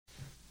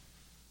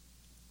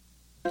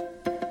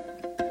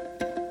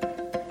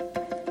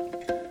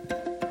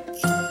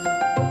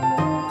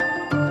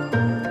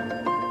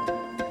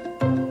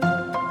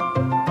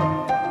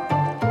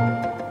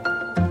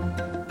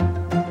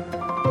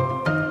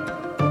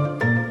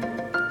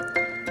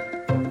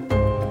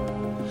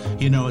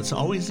You know, it's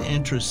always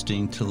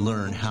interesting to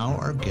learn how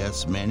our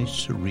guests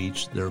manage to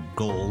reach their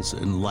goals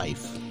in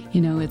life.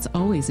 You know, it's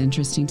always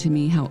interesting to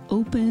me how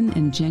open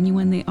and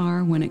genuine they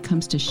are when it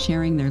comes to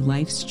sharing their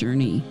life's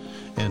journey.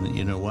 And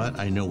you know what?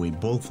 I know we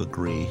both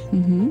agree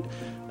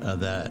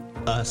that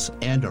us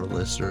and our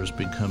listeners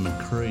become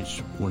encouraged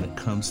when it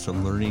comes to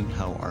learning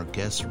how our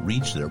guests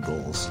reach their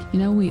goals. You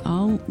know, we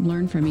all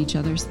learn from each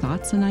other's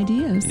thoughts and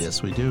ideas.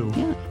 Yes, we do.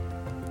 Yeah.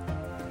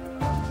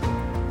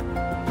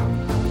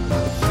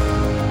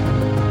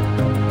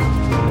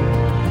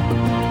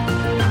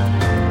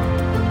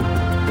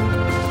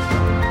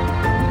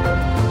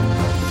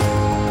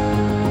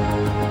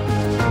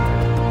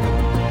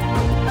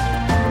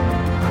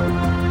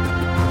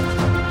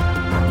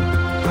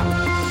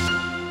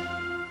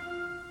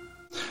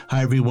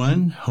 Hi,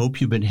 everyone. Hope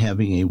you've been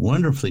having a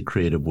wonderfully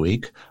creative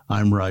week.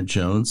 I'm Rod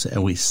Jones,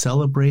 and we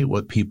celebrate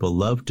what people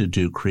love to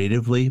do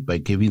creatively by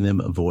giving them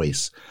a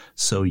voice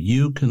so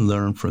you can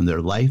learn from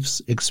their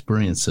life's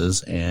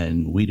experiences,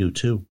 and we do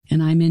too.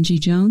 And I'm Angie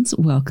Jones.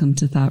 Welcome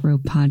to Thought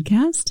Rope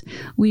Podcast.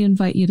 We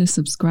invite you to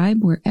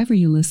subscribe wherever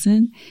you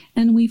listen,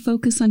 and we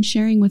focus on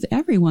sharing with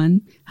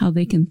everyone how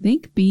they can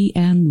think, be,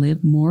 and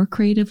live more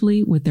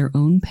creatively with their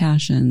own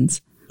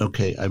passions.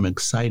 Okay, I'm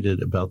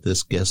excited about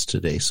this guest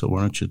today, so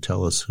why don't you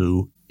tell us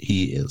who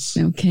he is?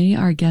 Okay,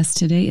 our guest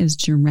today is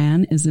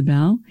Jeran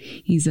Isabel.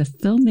 He's a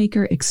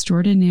filmmaker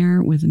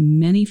extraordinaire with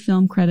many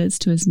film credits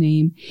to his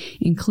name,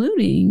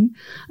 including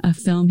a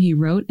film he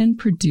wrote and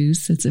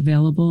produced that's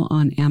available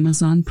on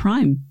Amazon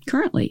Prime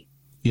currently.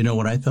 You know,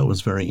 what I thought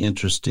was very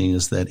interesting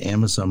is that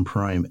Amazon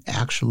Prime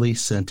actually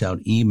sent out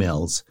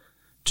emails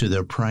to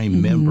their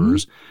Prime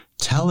members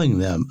telling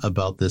them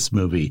about this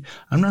movie.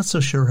 I'm not so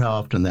sure how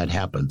often that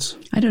happens.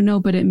 I don't know,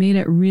 but it made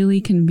it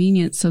really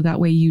convenient so that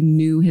way you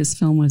knew his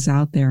film was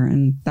out there,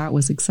 and that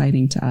was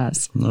exciting to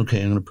us.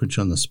 Okay, I'm going to put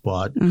you on the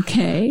spot.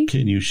 Okay.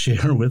 Can you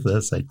share with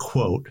us a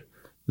quote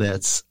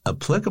that's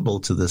applicable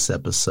to this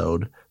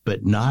episode,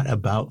 but not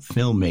about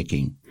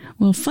filmmaking?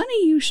 Well,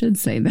 funny you should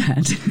say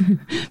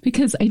that,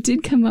 because I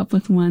did come up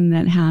with one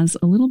that has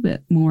a little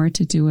bit more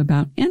to do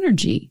about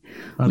energy,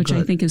 which good.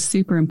 I think is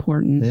super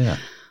important. Yeah.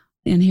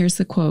 And here's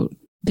the quote.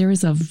 There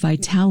is a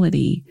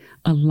vitality,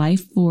 a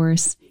life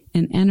force,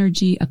 an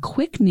energy, a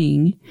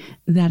quickening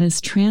that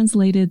is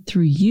translated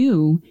through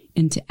you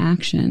into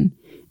action.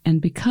 And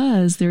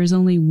because there is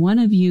only one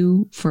of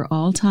you for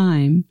all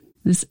time,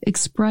 this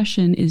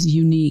expression is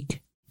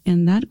unique.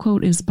 And that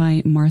quote is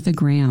by Martha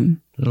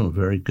Graham. Oh,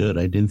 very good.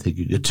 I didn't think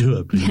you could do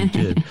it, but you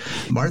did.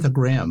 Martha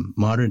Graham,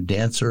 modern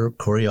dancer,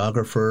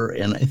 choreographer,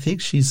 and I think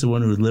she's the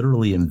one who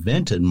literally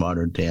invented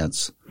modern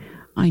dance.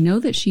 I know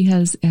that she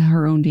has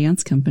her own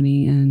dance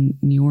company in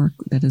New York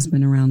that has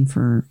been around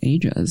for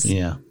ages.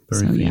 Yeah,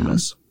 very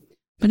famous. Yeah.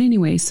 But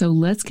anyway, so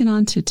let's get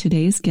on to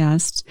today's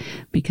guest,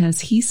 because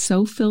he's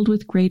so filled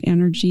with great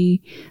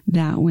energy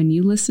that when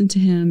you listen to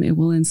him, it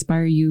will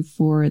inspire you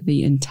for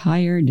the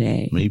entire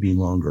day. Maybe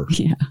longer.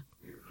 Yeah.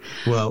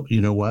 Well, you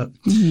know what?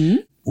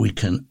 We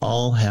can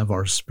all have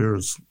our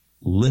spirits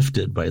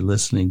lifted by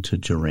listening to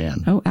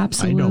Jeran. Oh,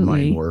 absolutely. I know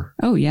mine were.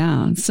 Oh,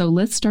 yeah. So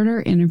let's start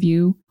our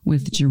interview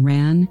with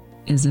Jeran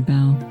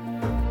Isabel.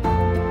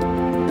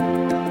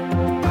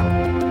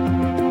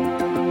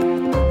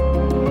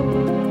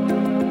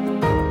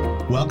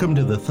 Welcome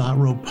to the Thought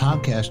Rope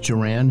Podcast,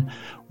 Jeran.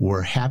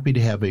 We're happy to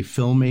have a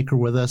filmmaker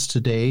with us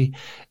today,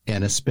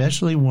 and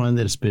especially one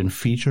that has been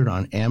featured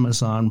on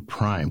Amazon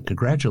Prime.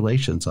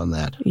 Congratulations on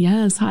that.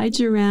 Yes. Hi,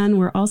 Jeran.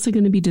 We're also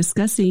going to be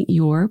discussing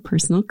your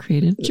personal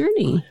creative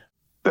journey.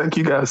 Thank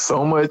you guys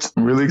so much.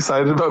 I'm really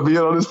excited about being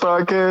on this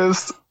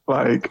podcast.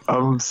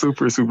 I'm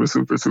super, super,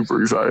 super,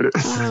 super excited.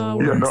 Oh,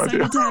 we're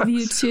excited to have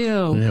you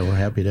too. Yeah, we're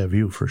happy to have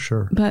you for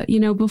sure. But,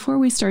 before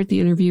we start the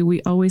interview,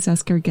 we always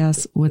ask our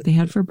guests what they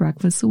had for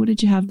breakfast. So what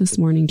did you have this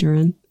morning,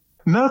 Jeran?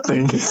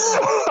 Nothing.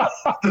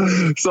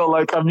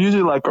 So, I'm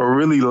usually a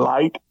really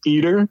light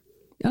eater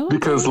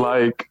because,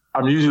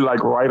 I'm usually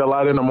write a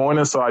lot in the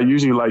morning. So I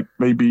usually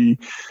maybe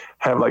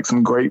have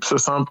some grapes or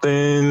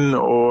something,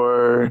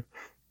 or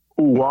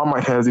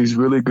Walmart has these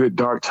really good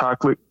dark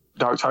chocolate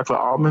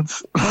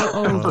almonds.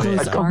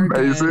 Those are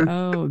amazing. Good.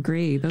 Oh,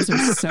 agree. Those are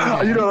so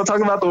good. You know what I'm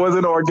talking about? The ones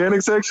in the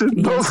organic section?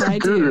 Yes, those are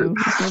good. Do.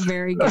 They're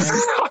very good.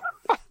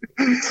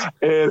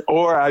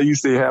 Or I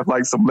used to have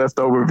some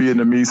leftover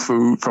Vietnamese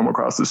food from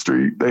across the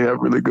street. They have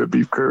really good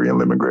beef curry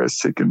and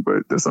lemongrass chicken,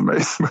 but that's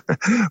amazing.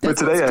 But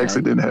today I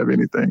actually didn't have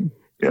anything.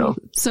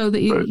 So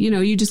that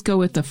you just go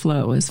with the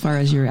flow as far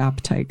as your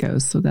appetite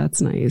goes. So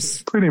that's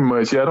nice. Pretty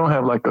much. Yeah, I don't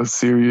have a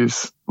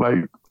serious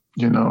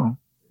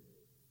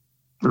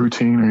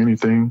routine or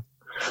anything.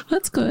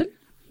 That's good.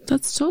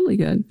 That's totally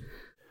good.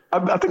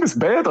 I think it's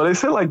bad though. They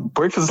say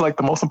breakfast is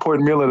the most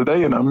important meal of the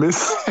day, and I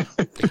miss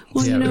it.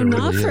 Well,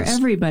 not for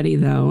everybody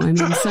though. I mean,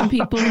 some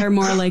people are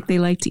more they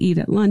like to eat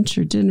at lunch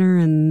or dinner,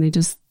 and they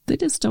just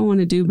don't want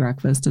to do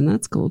breakfast, and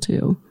that's cool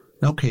too.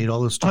 Okay,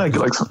 all this time.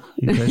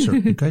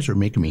 You guys are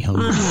making me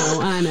hungry.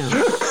 I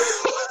know.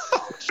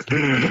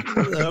 Okay,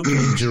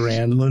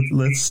 Jeran,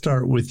 let's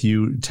start with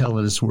you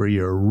telling us where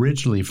you're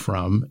originally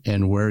from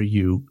and where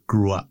you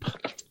grew up.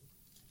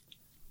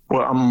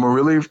 Well, I'm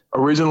really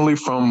originally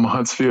from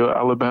Huntsville,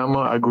 Alabama.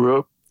 I grew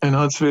up in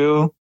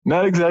Huntsville.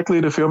 Not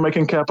exactly the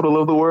filmmaking capital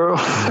of the world.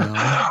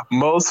 Yeah.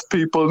 Most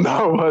people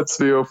know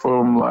Huntsville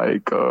from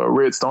like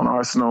Redstone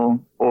Arsenal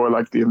or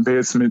like the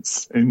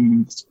advancements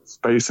in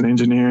space and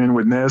engineering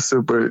with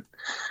NASA, but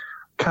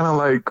kind of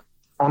like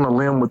on a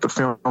limb with the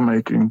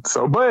filmmaking.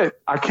 So, but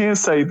I can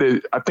say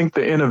that I think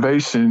the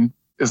innovation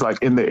is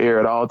like in the air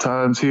at all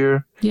times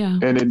here. Yeah.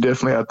 And it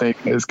definitely, I think,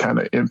 has kind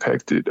of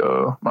impacted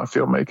my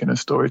filmmaking and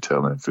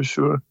storytelling for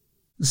sure.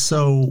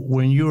 So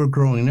when you were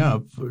growing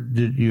up,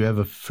 did you have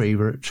a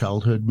favorite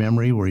childhood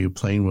memory? Were you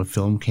playing with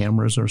film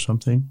cameras or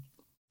something?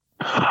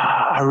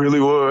 I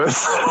really was.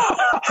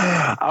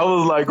 I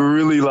was like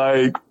really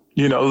like,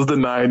 you know, it was the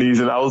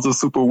 90s and I was a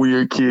super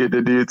weird kid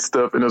that did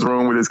stuff in his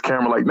room with his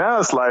camera. Like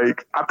now it's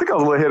like, I think I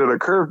was a little ahead of the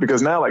curve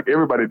because now like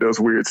everybody does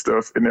weird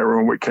stuff in their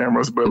room with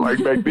cameras. But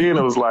like back then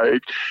it was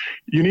like,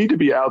 you need to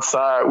be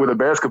outside with a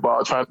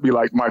basketball trying to be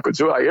like Michael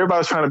Jordan. Like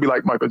everybody's trying to be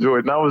like Michael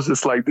Jordan. And I was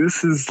just like,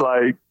 this is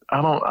like,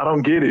 I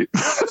don't get it.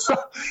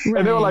 Right.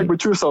 And they were like,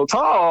 but you're so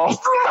tall.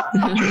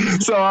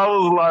 So I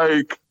was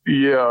like,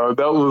 yeah,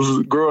 that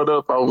was growing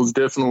up. I was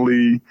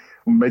definitely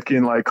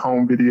making like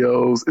home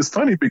videos. It's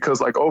funny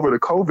because like over the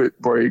COVID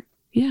break,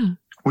 yeah,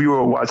 we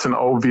were watching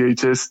old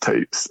VHS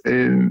tapes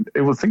and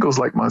I think it was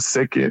like my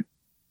second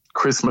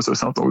Christmas or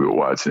something we were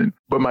watching.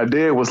 But my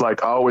dad was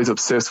like always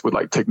obsessed with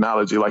like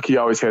technology. Like he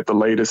always had the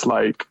latest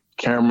like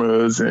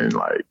cameras and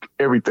like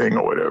everything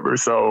or whatever.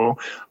 So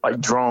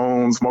like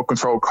drones, remote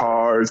control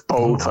cars,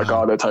 boats, like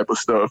all that type of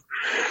stuff.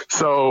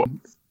 So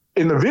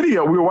in the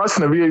video, we were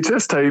watching a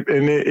VHS tape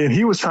and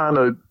he was trying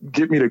to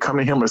get me to come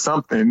to him or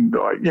something,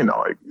 like, you know,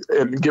 like,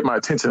 and get my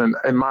attention.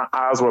 And my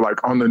eyes were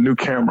like on the new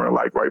camera,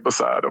 like right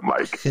beside him,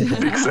 like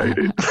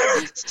fixated.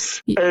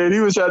 And he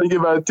was trying to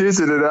get my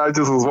attention and I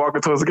just was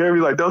walking towards the camera.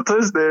 He's like, don't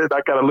touch that. And I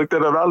kind of looked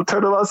at him. I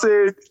turned him. I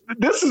said,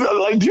 this is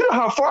like, do you know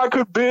how far I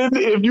could bend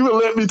if you would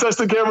let me touch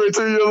the camera at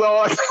 2 years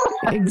old?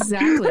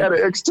 Exactly. I had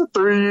an extra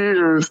 3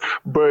 years.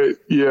 But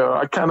yeah,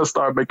 I kind of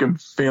started making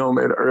film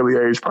at an early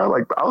age,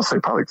 probably like, I would say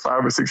probably like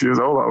 5 or 6 years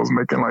old. I was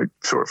making like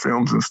short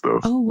films and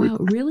stuff. Oh, wow.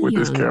 Really with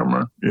young. This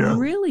camera. Yeah.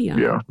 Really young.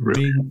 Yeah.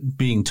 Really.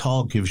 Being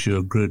tall gives you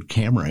a good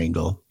camera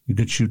angle. You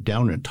could shoot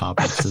down at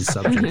topics and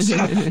subjects. You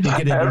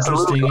get an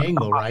interesting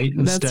angle, right?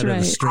 Instead of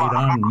a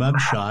straight-on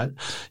mugshot,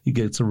 you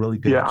get some really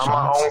good shots. I'm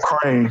my own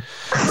crane.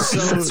 So,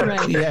 that's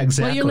right. Yeah,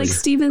 exactly. Well, you're like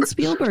Steven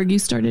Spielberg. You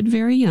started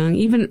very young,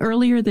 even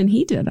earlier than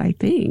he did, I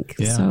think.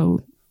 Yeah. So,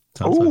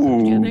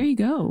 yeah, there you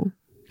go.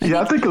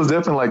 I think it was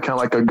definitely like kind of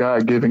like a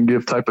God-given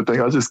gift type of thing.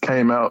 I just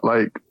came out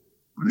like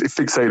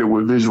fixated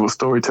with visual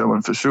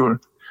storytelling for sure.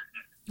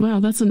 Wow,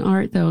 that's an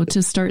art, though,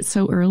 to start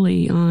so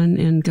early on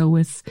and go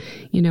with,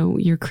 you know,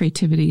 your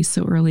creativity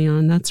so early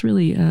on. That's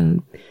really,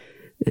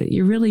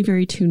 you're really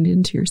very tuned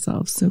into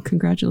yourself. So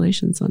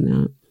congratulations on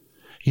that.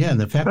 Yeah, and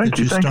the fact that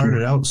you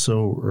started out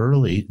so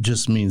early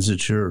just means that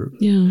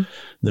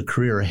the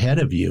career ahead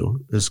of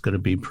you is going to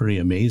be pretty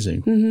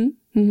amazing.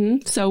 Mm-hmm.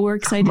 Mm-hmm. So we're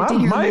excited to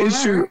hear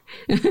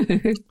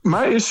more.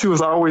 My issue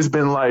has always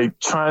been like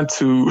trying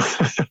to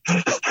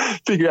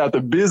figure out the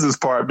business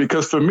part,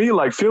 because for me,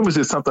 like film is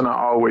just something I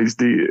always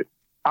did.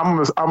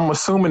 I'm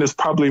assuming it's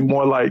probably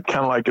more like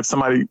kind of like if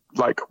somebody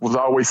like was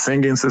always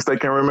singing since they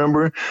can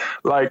remember,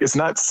 like it's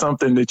not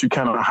something that you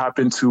kind of hop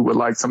into with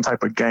like some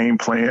type of game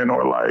plan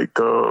or like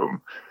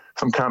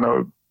some kind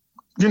of,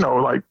 you know,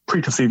 like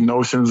preconceived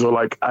notions or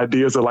like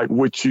ideas or like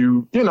what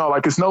you know,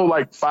 like it's no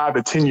like 5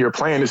 to 10 year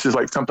plan. It's just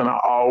like something I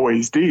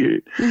always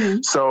did.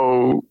 Mm-hmm.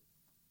 So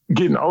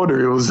getting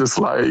older, it was just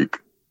like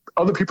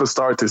other people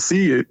started to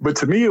see it. But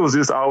to me, it was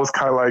just always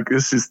kind of like,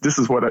 this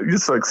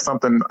is like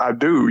something I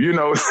do, you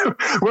know.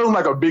 It wasn't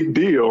like a big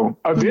deal.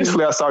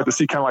 Eventually, I started to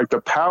see kind of like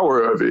the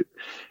power of it.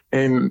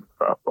 And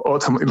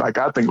ultimately, like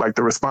I think like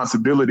the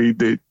responsibility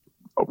that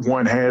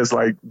one has,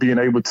 like being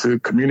able to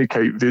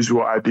communicate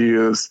visual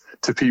ideas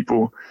to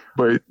people.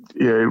 But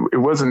yeah, it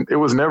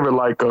was never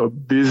like a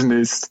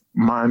business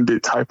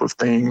minded type of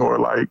thing or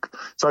like,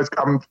 so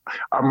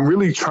I'm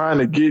really trying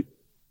to get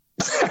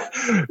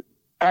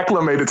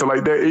acclimated to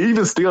like that.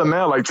 Even still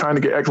now, like trying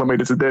to get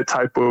acclimated to that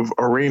type of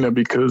arena,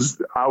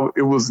 because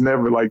it was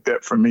never like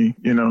that for me,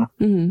 you know?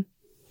 Mm-hmm.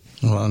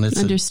 Well, and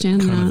it's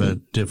kind of a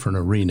different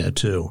arena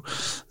too.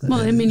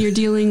 Well, I mean, you're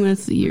dealing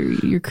with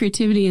your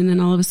creativity, and then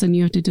all of a sudden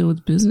you have to deal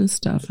with business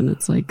stuff, and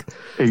it's like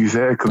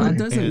exactly.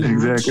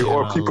 Match.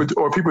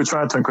 Or people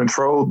trying to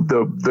control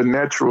the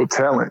natural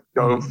talent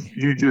of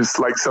you, just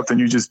like something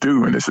you just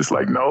do, and it's just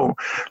like, no,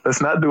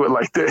 let's not do it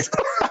like that.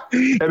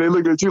 And they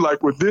look at you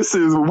like, well,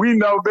 we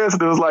know best.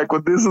 And it was like,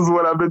 well, this is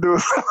what I've been doing.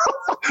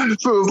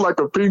 So it was like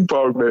a ping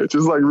pong match.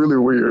 It's like really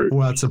weird.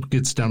 Well, it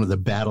gets down to the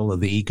battle of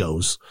the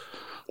egos.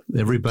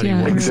 Everybody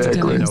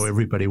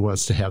everybody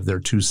wants to have their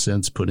 2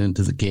 cents put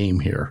into the game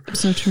here.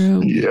 So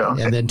true. Yeah.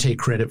 And then take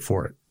credit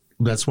for it.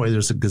 That's why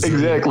there's a gazillion.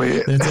 Exactly.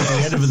 That's at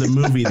the end of the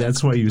movie.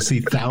 That's why you see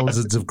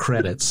thousands of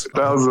credits.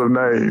 Thousands of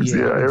names.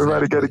 Yeah.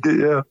 Everybody got to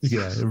get,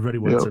 Yeah. Everybody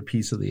wants a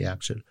piece of the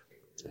action.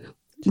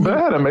 But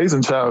I had an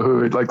amazing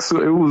childhood. Like,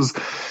 so it was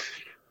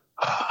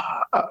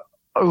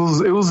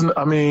It was,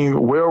 I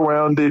mean,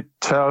 well-rounded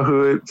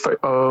childhood.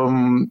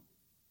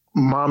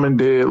 Mom and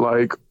dad,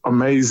 like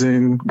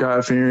amazing,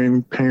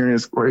 God-fearing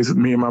parents, raised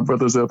me and my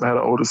brothers up. I had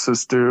an older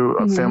sister.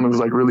 Our family was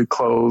like really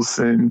close.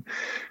 And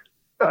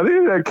I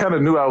think they kind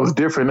of knew I was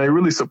different. They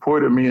really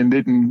supported me and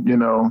didn't, you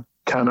know,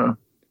 kind of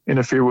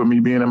interfere with me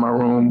being in my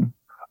room.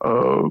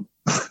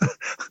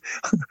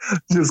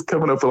 Just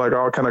coming up with like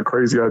all kind of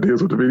crazy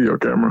ideas with the video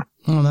camera.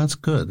 Oh, that's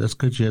good. That's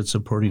good you had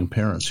supporting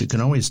parents. You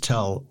can always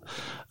tell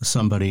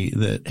somebody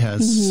that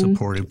has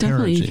supportive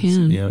Definitely parents. You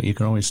can. You know, you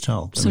can always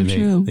tell. So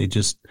true. They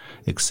just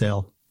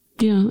excel.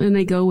 Yeah, and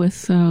they go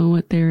with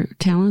what their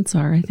talents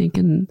are, I think,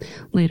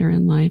 later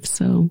in life.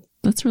 So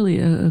that's really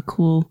a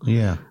cool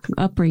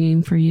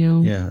upbringing for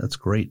you. Yeah, that's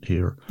great to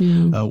hear.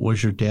 Yeah.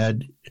 Was your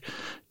dad...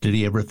 Did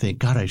he ever think,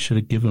 God, I should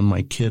have given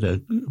my kid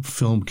a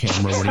film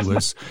camera when he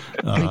was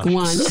like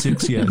 7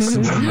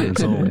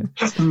 years old?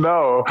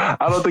 No, I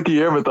don't think he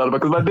ever thought about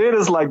it, because my dad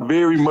is like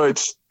very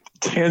much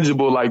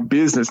tangible, like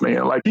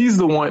businessman. Like he's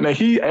the one that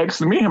me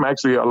and him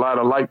actually a lot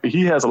alike, but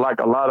he has like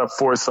a lot of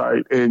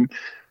foresight and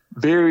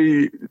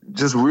very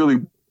just really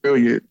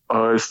brilliant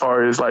as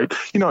far as like,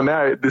 you know,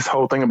 now this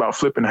whole thing about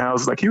flipping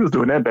houses, like he was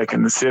doing that back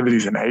in the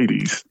 70s and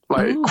 80s,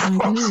 like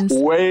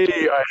way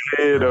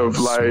ahead of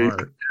like.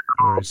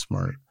 Very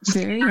smart.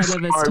 Very ahead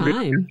of his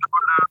time.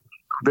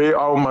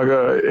 Oh my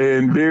God.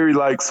 And very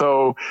like,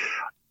 so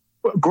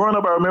growing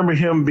up, I remember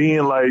him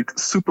being like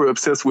super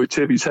obsessed with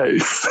Chevy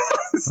Chase.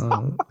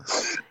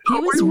 He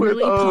was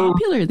really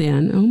popular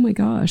then. Oh my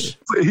gosh.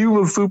 He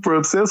was super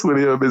obsessed with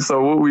him. And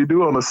so what we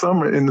do in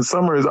the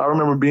summers, I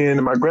remember being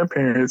in my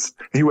grandparents,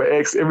 he would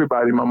ask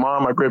everybody, my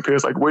mom, my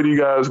grandparents, like, where do you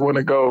guys want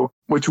to go?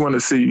 What you want to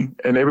see?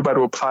 And everybody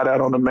would plot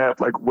out on the map,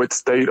 like what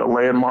state or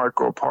landmark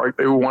or park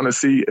they would want to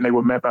see. And they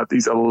would map out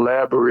these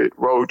elaborate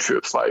road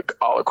trips, like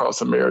all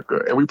across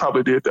America. And we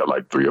probably did that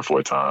like 3 or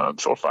 4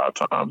 times or 5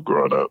 times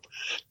growing up.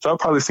 So I've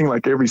probably seen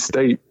like every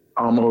state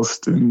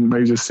almost in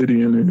major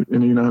city in the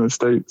United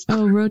States.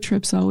 Oh, road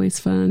trips always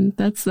fun.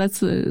 That's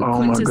the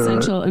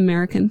quintessential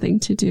American thing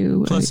to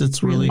do. Plus,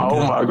 it's really good.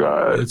 Oh my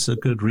God, it's a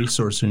good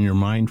resource in your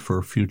mind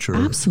for future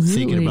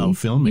thinking about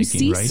filmmaking. You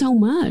see right? so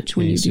much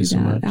when you do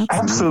that.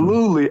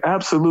 Absolutely.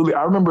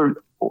 I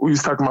remember we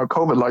was talking about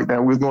COVID like that.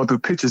 We was going through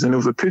pictures, and it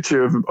was a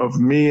picture of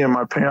me and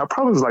my parents. I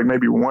probably was like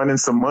maybe 1 and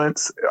some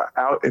months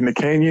out in the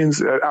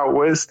canyons out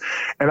west,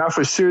 and I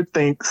for sure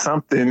think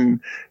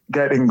something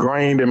got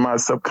ingrained in my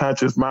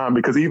subconscious mind,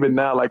 because even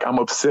now, like I'm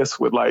obsessed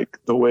with like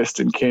the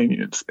Western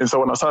canyons. And so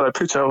when I saw that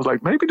picture, I was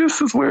like, maybe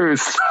this is where it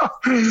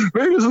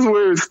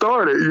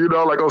started, you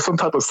know, like on some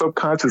type of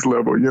subconscious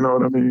level, you know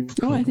what I mean?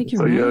 Oh, I think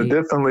you're right. Yeah,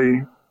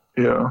 definitely.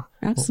 Yeah.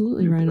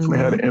 Absolutely right. Definitely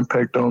had an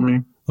impact on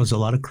me. There's a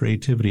lot of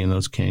creativity in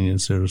those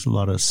canyons. There's a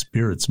lot of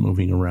spirits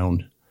moving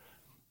around.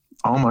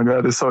 Oh my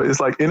God. It's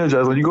like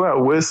energized. When you go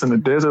out west in the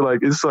desert, like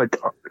it's like,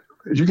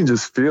 you can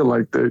just feel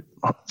like that.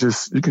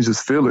 You can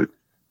just feel it.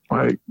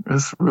 Like,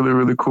 it's really,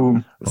 really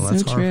cool. Well,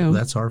 that's true.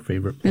 That's our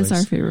favorite place. It's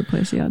our favorite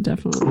place. Yeah,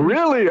 definitely.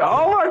 Really?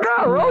 Oh my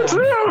God, road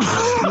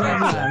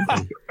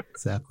trip.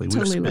 Exactly.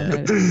 Totally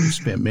We've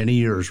spent many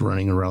years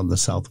running around the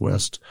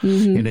Southwest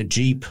in a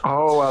Jeep.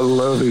 Oh, I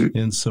love it.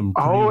 In some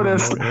remote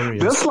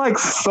areas. That's like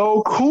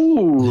so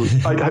cool.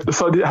 Like,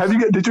 so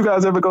did you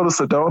guys ever go to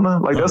Sedona?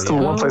 Like, that's the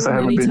one place I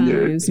haven't been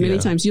yet. Many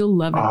times. You'll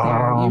love it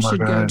there. You should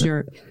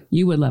go.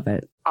 You would love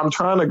it. I'm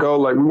trying to go,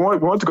 like, we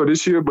want to go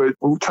this year, but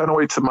we're trying to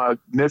wait till my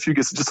nephew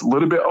gets just a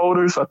little bit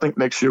older. So I think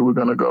next year we're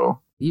going to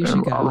go. You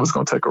should go. All of us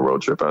going to take a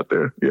road trip out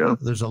there. Yeah.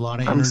 There's a lot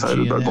of I'm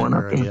excited about going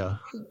out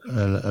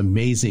there.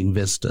 Amazing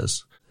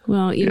vistas.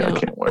 Well, you know, I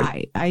can't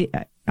wait.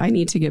 I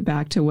need to get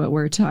back to what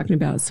we're talking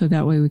about, so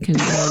that way we can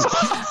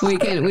we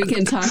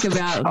can talk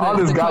about all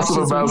this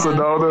gossip about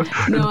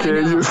Sedona.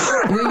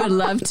 No, we would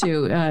love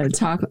to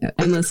talk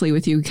endlessly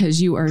with you,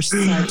 because you are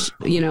such,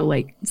 you know,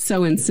 like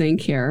so in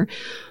sync here.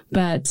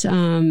 But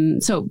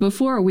so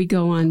before we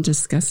go on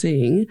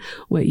discussing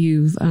what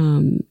you've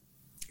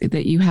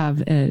that you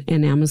have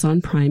an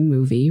Amazon Prime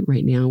movie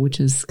right now, which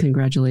is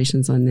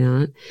congratulations on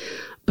that.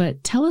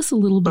 But tell us a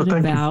little bit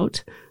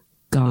about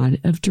God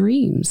of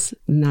Dreams.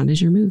 And that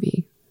is your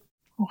movie.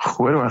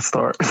 Where do I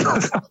start?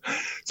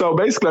 So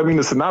basically, I mean,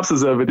 the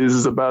synopsis of it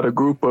is about a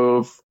group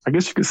of, I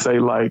guess you could say,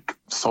 like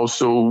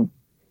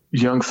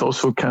young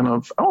social kind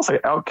of, I won't say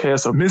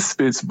outcasts or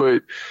misfits,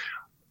 but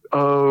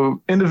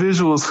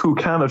individuals who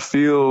kind of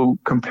feel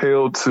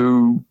compelled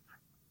to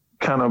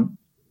kind of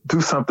do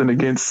something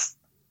against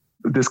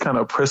this kind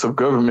of oppressive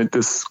government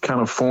that's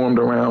kind of formed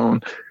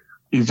around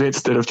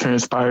events that have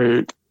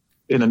transpired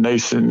in a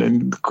nation.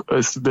 And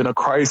it's been a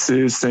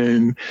crisis,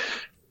 and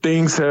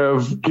things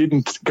have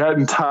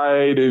gotten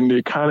tight, and the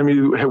economy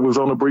was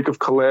on the brink of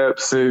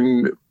collapse,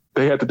 and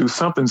they had to do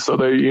something. So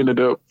they ended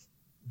up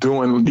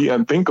doing the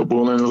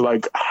unthinkable. And it's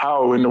like,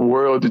 how in the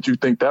world did you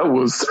think that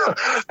was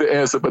the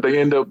answer? But they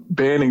end up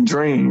banning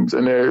dreams.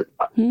 And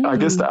I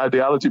guess the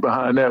ideology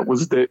behind that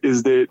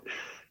is that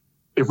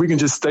if we can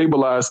just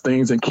stabilize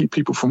things and keep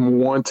people from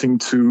wanting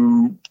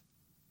to,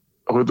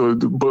 or the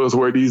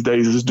buzzword these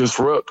days is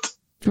disrupt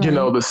you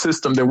know, the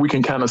system, then we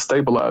can kind of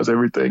stabilize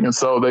everything. And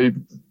so they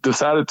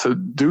decided to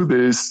do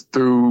this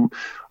through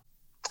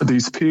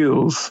these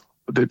pills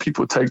that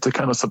people take to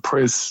kind of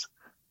suppress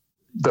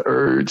the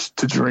urge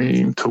to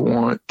dream, to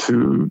want,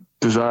 to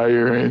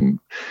desire. And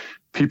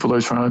people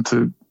are trying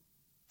to,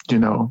 you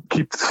know,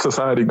 keep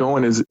society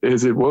going as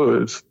it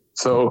was.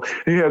 So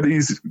you have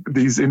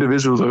these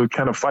individuals are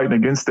kind of fighting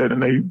against that,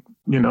 and they,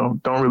 you know,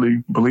 don't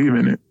really believe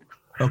in it.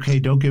 Okay,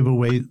 don't give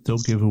away.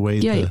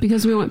 Yeah,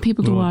 because we want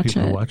people to watch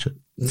it.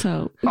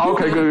 So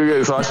okay,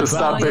 good. So I should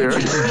stop there.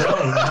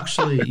 No,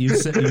 actually, you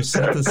set the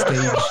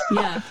stage.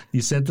 Yeah,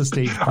 you set the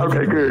stage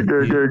perfectly. Okay,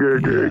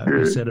 good.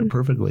 You said it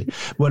perfectly.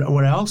 What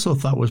I also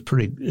thought was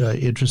pretty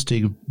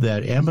interesting,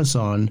 that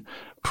Amazon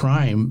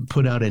Prime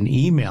put out an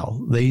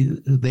email.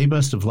 They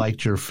must have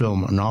liked your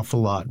film an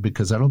awful lot,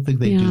 because I don't think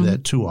they do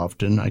that too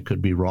often. I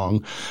could be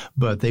wrong,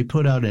 but they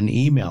put out an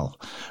email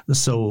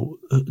to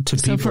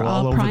people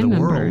all over the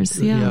world.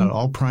 Yeah,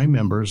 all Prime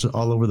members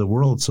all over the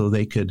world, so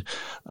they could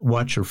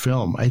watch your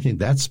film. I think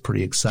that's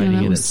pretty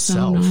exciting in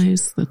itself. So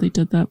nice that they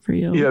did that for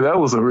you. Yeah, that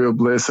was a real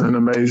blessing and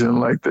amazing.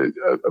 Like that.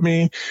 I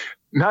mean,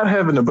 not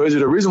having a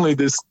budget. Originally,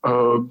 this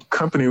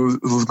company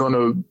was going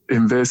to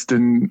invest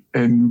in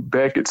and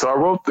back it. So I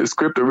wrote the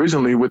script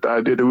originally with the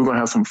idea that we were going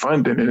to have some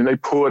funding, and they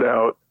pulled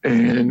out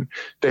and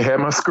they had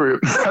my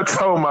script. I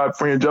told my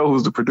friend Joe,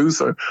 who's the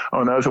producer,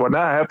 on that, I said, well,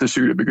 now I have to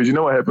shoot it, because you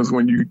know what happens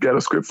when you get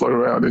a script floating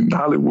around in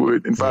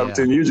Hollywood in 5 or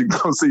 10 years, you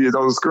go see it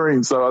on the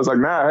screen. So I was like,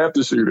 now I have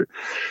to shoot it.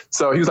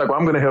 So he was like, well,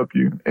 I'm going to help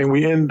you. And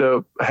we ended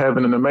up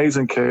having an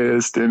amazing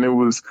cast. And it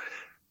was,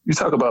 you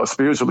talk about a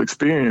spiritual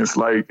experience.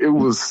 Like, it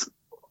was,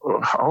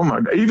 oh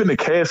my God. Even the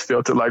cast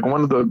felt it. Like,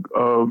 one of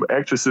the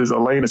actresses,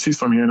 Elena, she's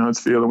from here in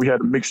Huntsville, and we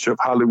had a mixture of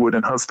Hollywood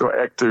and Huntsville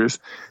actors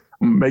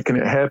making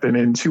it happen.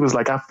 And she was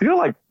like, I feel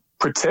like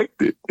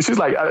protected. She's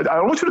like, I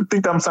don't want you to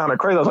think I'm sounding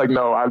crazy. I was like,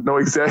 no, I know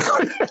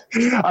exactly.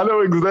 I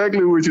know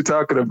exactly what you're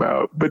talking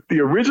about. But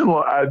the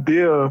original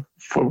idea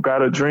for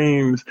God of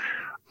Dreams,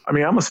 I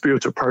mean, I'm a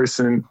spiritual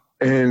person,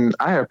 and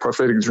I have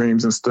prophetic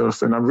dreams and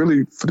stuff. And I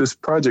really, for this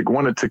project,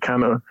 wanted to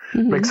kind of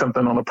make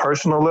something on a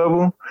personal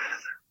level.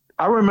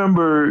 I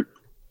remember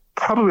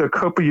probably a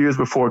couple years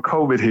before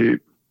COVID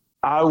hit,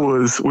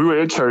 we were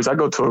at church. I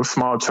go to a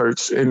small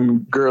church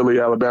in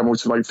Gurley, Alabama,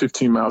 which is like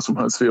 15 miles from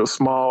Huntsville.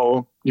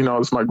 Small, you know,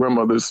 it's my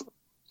grandmother's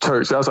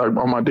church. That was like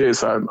on my dad's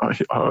side,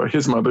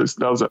 his mother's,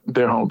 that was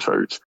their home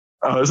church.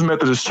 It's a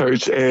Methodist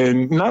church,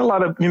 and not a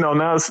lot of, you know,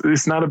 now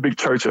it's not a big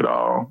church at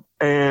all.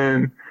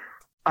 And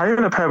I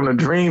ended up having a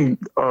dream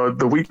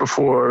the week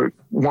before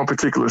one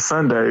particular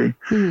Sunday,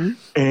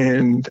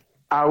 and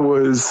I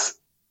was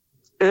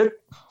at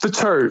the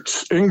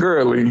church in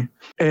Gurley,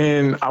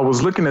 and I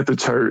was looking at the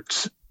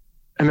church,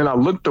 and then I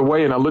looked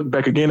away and I looked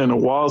back again, and the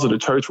walls of the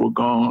church were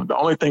gone. The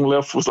only thing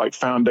left was like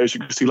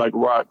foundation. You could see like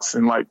rocks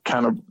and like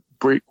kind of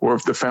brick where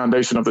the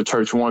foundation of the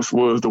church once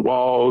was. The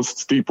walls,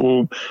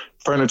 steeple,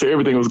 furniture,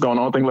 everything was gone.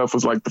 The only thing left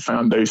was like the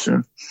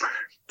foundation.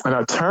 And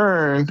I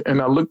turned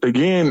and I looked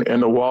again,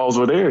 and the walls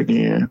were there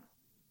again.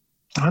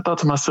 I thought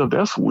to myself,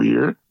 that's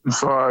weird. And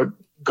so I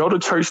go to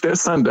church that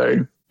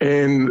Sunday,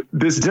 and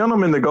this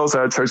gentleman that goes to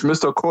our church,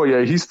 Mr.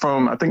 Okoye, he's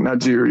from, I think,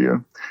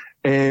 Nigeria.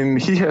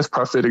 And he has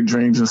prophetic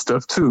dreams and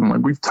stuff too. Like,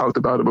 we've talked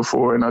about it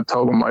before, and I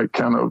told him like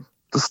kind of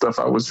the stuff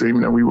I was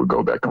dreaming, and we would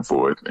go back and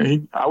forth.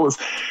 And I was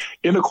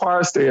in the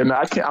choir stand.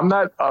 I'm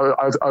not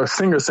a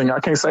singer. I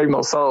can't save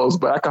no souls,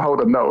 but I can hold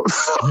a note.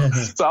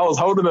 So I was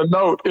holding a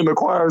note in the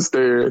choir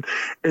stand,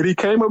 and he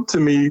came up to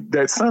me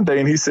that Sunday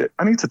and he said,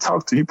 I need to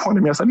talk to you. He pointed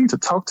at me. I said, I need to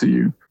talk to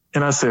you.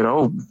 And I said,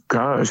 oh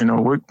gosh, you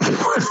know, what's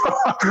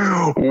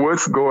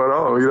going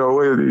on? You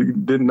know,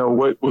 didn't know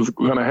what was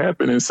going to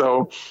happen. And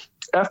so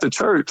after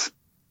church,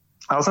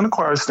 I was in the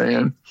choir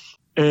stand,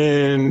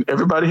 and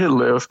everybody had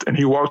left, and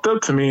he walked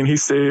up to me and he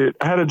said,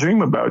 I had a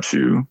dream about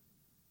you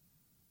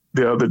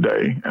the other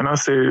day. And I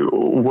said,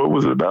 what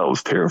was it about? I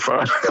was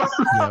terrified.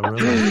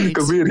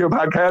 Because me and him,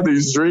 I had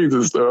these dreams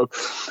and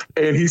stuff.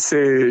 And he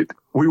said,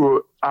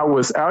 I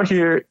was out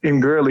here in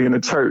Gurley in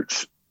the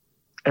church,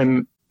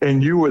 and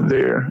you were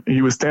there, and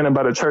you were standing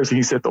by the church, and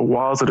he said the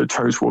walls of the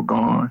church were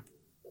gone.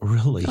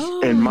 Really?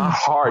 And my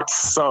heart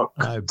sunk.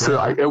 I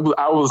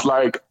was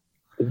like,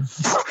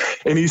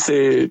 and he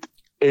said,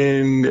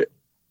 and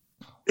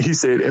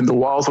the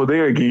walls were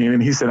there again.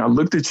 And he said, I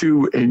looked at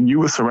you, and you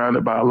were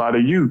surrounded by a lot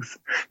of youth.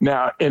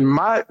 Now,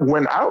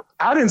 when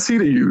I didn't see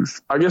the youth,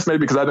 I guess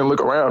maybe because I didn't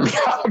look around me.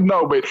 I don't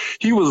know, but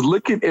he was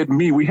looking at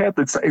me. We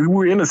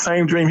were in the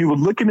same dream. He was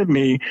looking at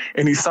me,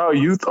 and he saw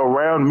youth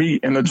around me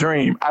in the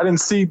dream. I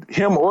didn't see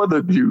him or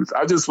the youth.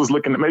 I just was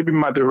looking at maybe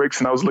my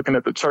direction. I was looking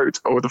at the church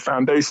or the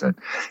foundation.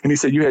 And he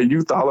said, you had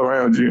youth all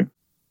around you.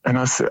 And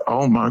I said,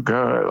 oh my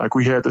God, like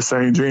we had the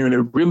same dream. And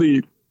it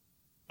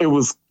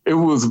was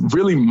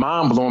really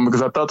mind blowing,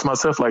 because I thought to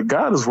myself, like,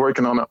 God is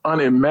working on an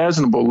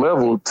unimaginable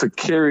level to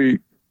carry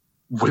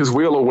his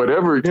will or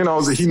whatever, you know,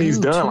 that he needs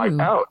done, like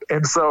out.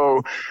 And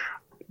so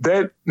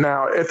that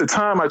now at the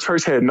time, my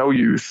church had no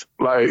youth.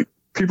 Like,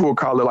 people will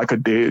call it like a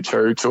dead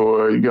church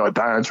or, a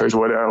dying church,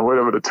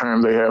 whatever the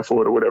terms they have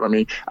for it or whatever. I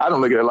mean, I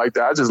don't look at it like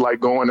that. I just like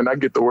going and I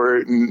get the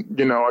word and,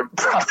 I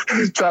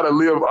try to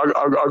live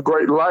a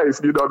great life,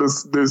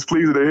 this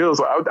pleasing to Him.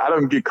 So I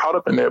don't get caught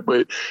up in that.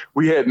 But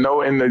we had and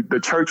the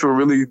church were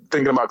really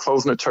thinking about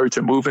closing the church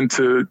and moving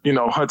to,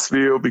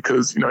 Huntsville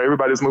because,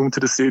 everybody's moving to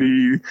the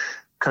city,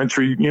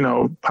 country,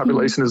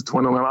 population is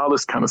dwindling, all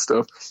this kind of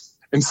stuff.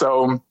 And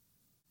so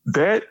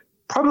that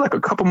probably like a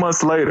couple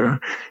months later,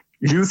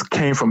 youth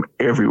came from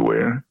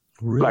everywhere.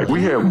 Really? Like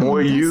we had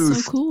more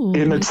youth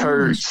in the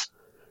church,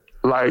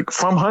 like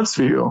from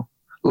Huntsville,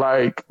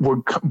 like we're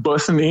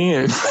busting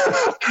in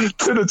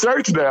to the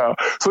church now.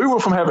 So we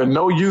went from having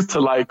no youth to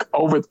like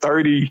over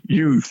 30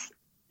 youth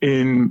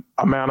in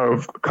a matter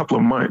of a couple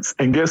of months.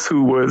 And guess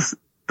who was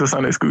the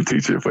Sunday school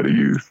teacher for the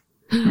youth?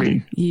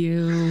 Me.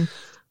 You.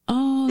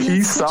 Oh,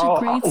 we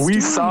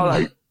saw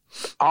like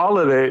all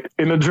of that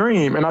in a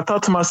dream. And I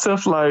thought to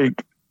myself,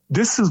 like,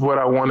 this is what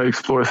I want to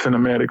explore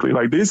cinematically.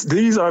 Like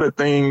these are the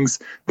things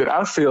that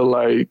I feel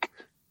like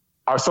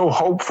are so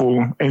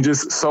hopeful and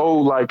just so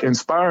like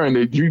inspiring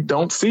that you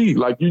don't see.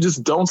 Like you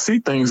just don't see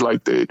things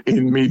like that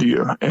in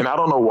media. And I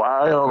don't know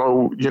why. I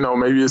don't know,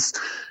 maybe it's,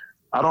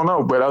 I don't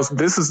know. But I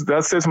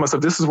said to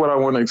myself, this is what I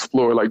want to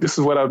explore. Like this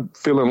is what I'm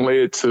feeling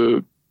led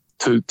to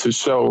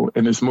show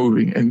in this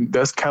movie. And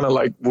that's kind of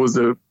like was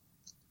the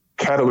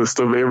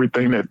catalyst of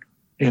everything that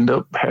end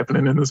up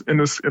happening in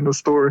the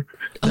story.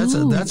 That's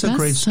a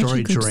great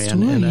story,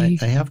 Joanne. And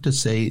I have to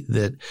say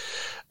that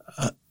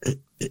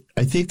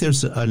I think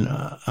there's an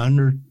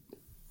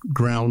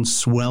underground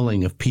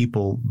swelling of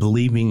people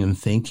believing and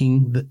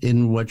thinking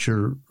in what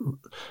you're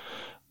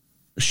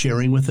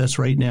sharing with us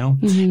right now.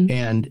 Mm-hmm.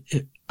 And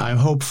I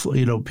hope,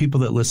 people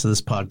that listen to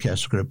this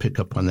podcast are going to pick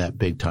up on that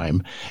big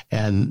time,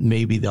 and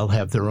maybe they'll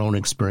have their own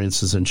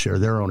experiences and share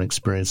their own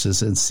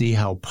experiences and see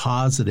how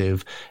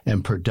positive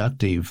and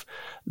productive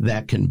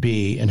that can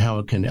be and how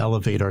it can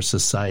elevate our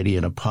society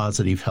in a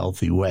positive,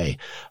 healthy way.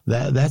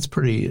 That's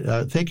pretty,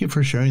 thank you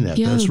for sharing that.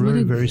 That's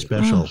really very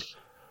special.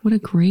 What a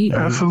great.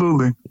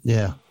 Absolutely.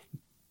 Yeah.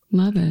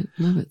 Love it.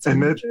 That's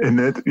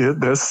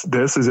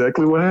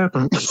exactly what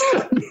happened.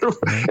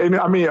 And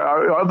I mean,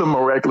 other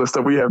miraculous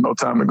stuff, we have no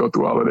time to go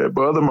through all of that,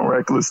 but other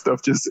miraculous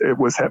stuff it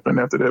was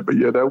happening after that. But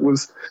yeah, that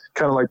was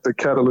kind of like the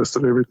catalyst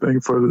of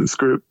everything for the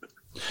script.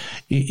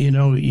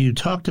 You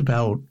talked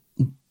about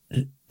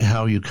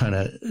how you kind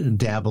of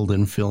dabbled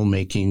in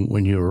filmmaking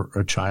when you were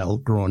a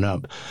child growing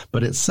up,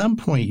 but at some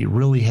point you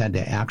really had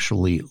to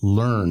actually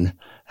learn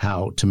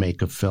how to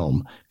make a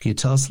film. Can you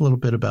tell us a little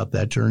bit about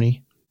that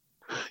journey?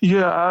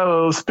 Yeah,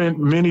 I spent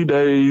many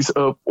days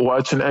up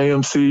watching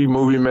AMC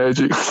Movie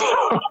Magic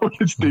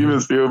with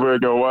Steven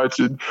Spielberg and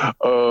watching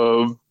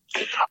all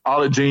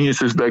the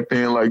geniuses back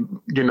then, like,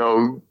 kind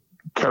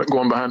of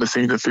going behind the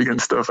scenes and figuring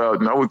stuff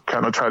out. And I would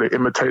kind of try to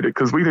imitate it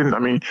because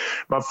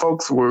my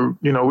folks were,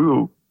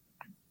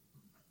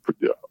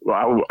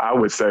 I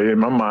would say in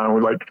my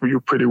mind, we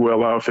were pretty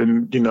well off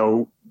and,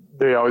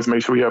 they always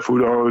make sure we have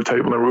food on the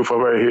table and a roof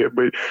over our head,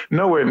 but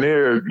nowhere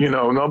near,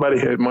 nobody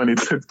had money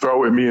to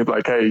throw at me and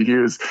like, hey,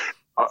 here's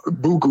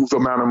buku's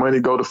amount of money,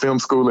 go to film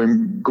school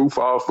and goof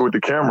off with the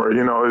camera.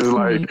 It's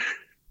like,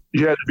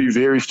 you had to be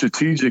very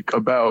strategic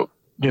about,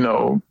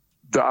 the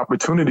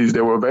opportunities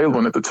that were available.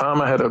 And at the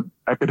time I had a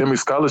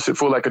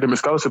full academic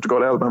scholarship to go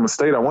to Alabama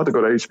State. I wanted to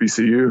go to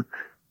HBCU.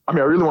 I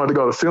mean, I really wanted to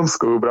go to film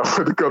school, but I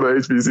wanted to go to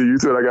HBCU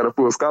too, and I got a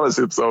full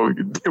scholarship. So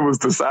it was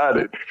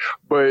decided.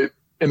 But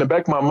in the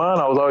back of my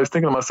mind, I was always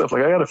thinking to myself,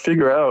 like, I got to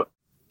figure out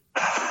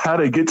how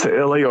to get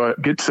to LA or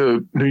get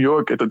to New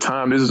York at the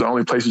time. This is the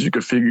only places you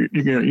could figure,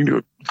 you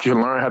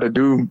can learn how to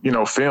do,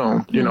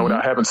 film,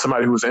 without having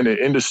somebody who was in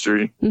the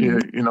industry.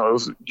 Mm-hmm.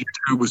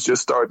 YouTube was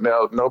just starting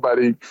out.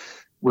 Nobody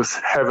was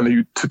having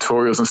the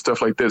tutorials and stuff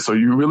like that. So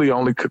you really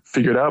only could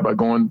figure it out by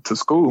going to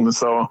school. And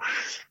so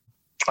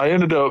I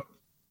ended up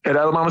at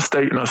Alabama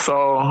State and I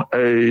saw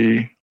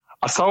an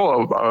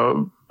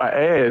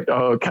ad,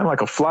 kind of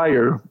like a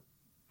flyer,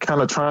 kind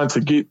of trying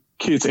to get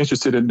kids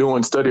interested in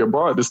doing the study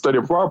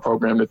abroad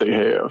program that they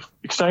have,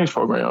 exchange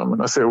program.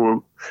 And I said,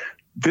 well,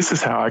 this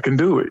is how I can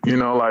do it.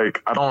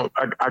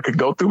 I could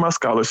go through my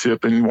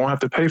scholarship and won't have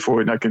to pay for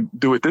it. And I can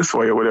do it this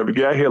way or whatever.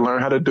 Get out here,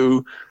 learn how to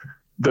do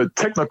the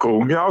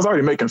technical, I was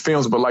already making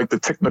films, but like the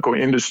technical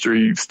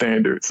industry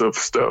standards of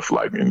stuff,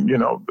 like,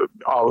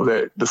 all of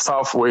that, the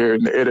software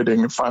and the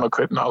editing and Final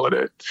Cut and all of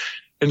that.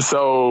 And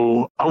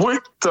so I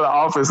went to the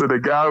office and the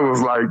guy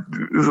was like,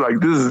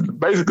 this is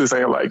basically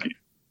saying like,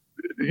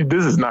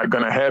 this is not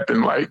going to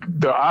happen. Like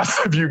the odds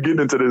of you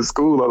getting into this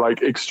school are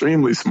like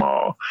extremely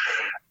small.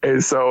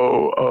 And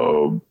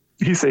so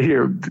he said,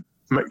 here,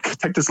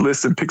 take this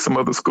list and pick some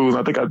other schools.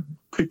 I think I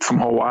picked some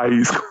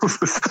Hawaii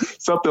schools,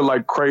 something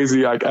like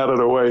crazy, like out of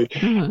the way.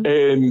 Mm-hmm.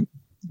 And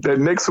the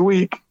next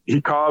week he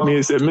called me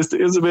and said, Mr.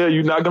 Isabel,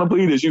 you're not going to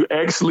believe this. You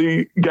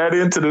actually got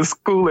into the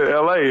school in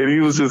LA. And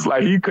he was just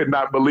like, he could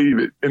not believe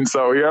it. And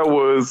so I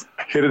was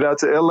headed out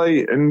to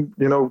LA and,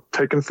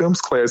 taking films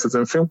classes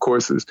and film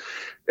courses.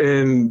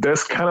 And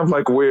that's kind of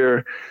like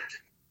where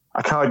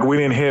I kind of like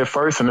went in head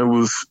first. And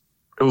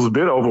it it was a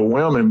bit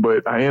overwhelming,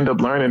 but I ended up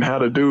learning how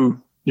to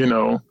do,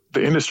 the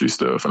industry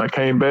stuff. And I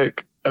came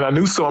back and I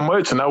knew so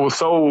much, and I was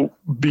so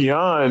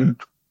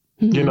beyond,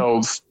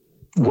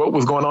 what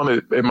was going on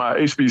at my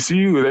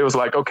HBCU. They was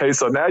like, okay,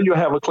 so now you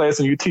have a class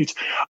and you teach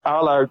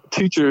all our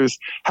teachers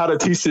how to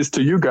teach this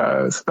to you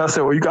guys. And I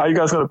said, well, you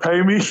guys going to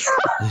pay me?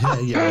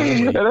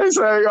 And they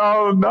say,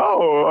 oh,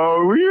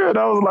 no, weird. And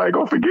I was like,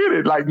 oh, forget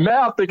it. Like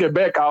now thinking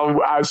back,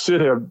 I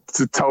should have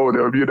told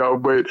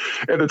them, but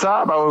at the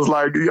time I was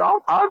like,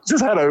 I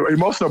just had an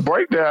emotional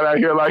breakdown out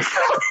here. Like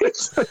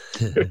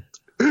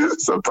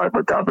some type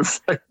of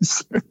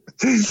conversation.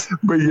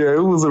 But yeah,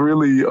 it was a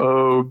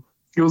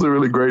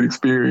really great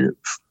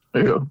experience.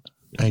 Yeah.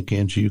 Hey,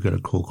 Angie, you got a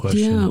cool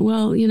question. Yeah.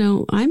 Well,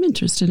 I'm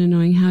interested in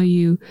knowing how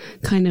you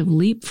kind of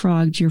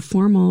leapfrogged your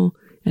formal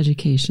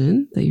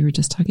education that you were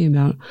just talking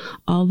about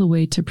all the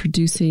way to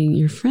producing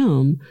your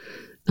film.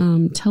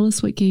 Tell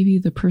us what gave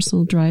you the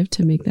personal drive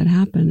to make that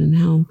happen and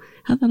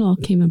how that all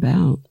came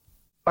about.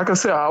 Like I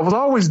said, I was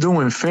always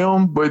doing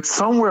film, but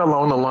somewhere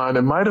along the line,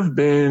 it might have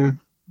been,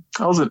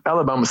 I was at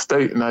Alabama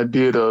State and I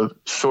did a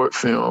short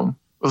film.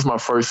 It was my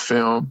first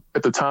film.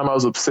 At the time, I'm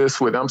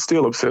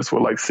still obsessed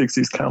with like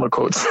 60s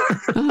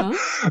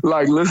counterculture.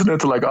 Like listening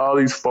to like all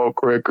these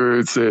folk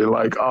records and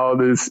like all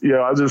this,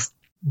 I just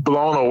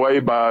blown away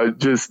by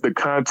just the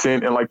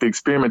content and like the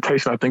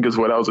experimentation, I think is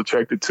what I was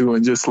attracted to.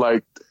 And just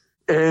like,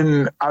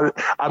 and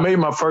I made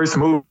my first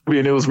movie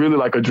and it was really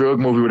like a drug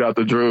movie without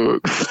the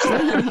drugs.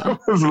 It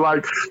was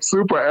like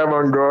super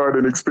avant-garde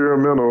and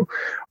experimental.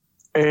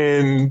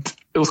 And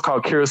it was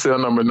called Carousel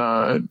Number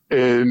 9.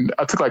 And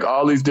I took like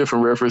all these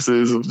different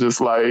references of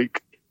just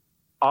like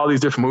all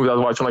these different movies I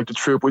was watching, like The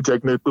Trip with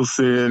Jack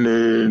Nicholson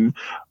and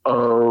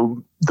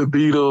The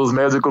Beatles,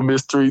 Magical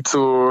Mystery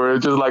Tour,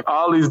 just like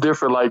all these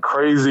different like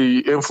crazy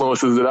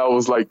influences that I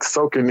was like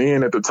soaking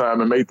in at the time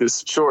and made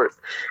this short.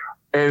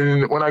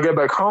 And when I got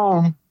back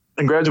home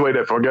and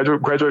graduated from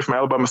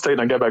Alabama State,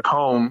 and I got back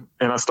home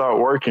and I started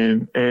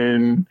working,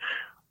 and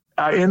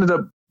I ended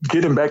up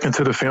getting back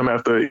into the film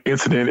after the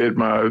incident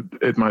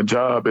at my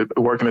job,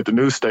 working at the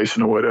news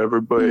station or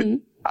whatever. But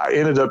I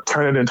ended up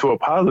turning it into a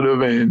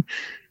positive, and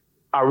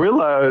I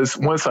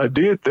realized once I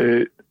did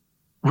that,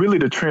 really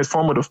the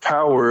transformative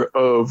power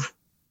of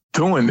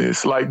doing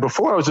this. Like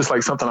before, it was just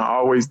like something I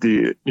always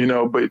did,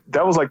 but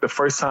that was like the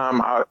first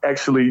time I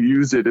actually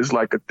used it as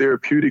like a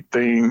therapeutic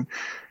thing,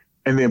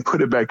 and then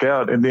put it back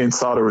out and then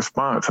saw the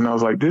response. And I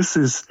was like, this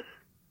is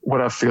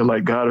what I feel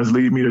like God has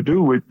led me to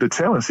do with the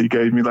talents he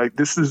gave me. Like,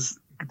 this is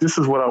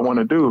what I want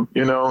to do,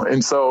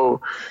 And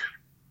so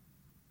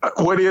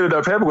what ended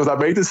up happening was I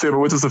made this film,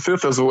 which is the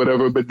fifth or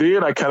whatever, but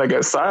then I kind of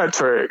got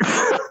sidetracked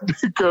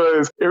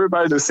because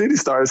everybody in the city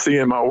started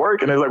seeing my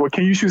work, and they're like, well,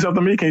 can you shoot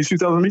something to me? Can you shoot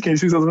something to me? Can you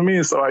shoot something to me?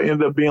 And so I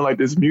ended up being like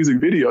this music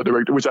video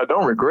director, which I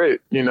don't regret.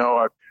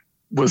 I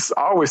was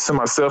always to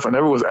myself. I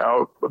never was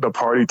out the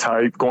party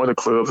type, going to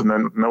clubs and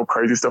then no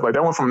crazy stuff like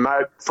that. Went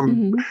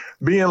from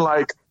being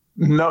like,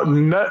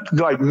 not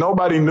like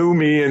nobody knew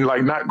me and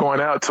like not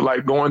going out to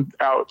like going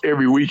out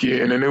every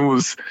weekend. And it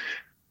was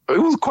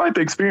quite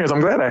the experience.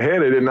 I'm glad I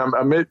had it. And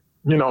I met,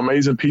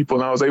 amazing people,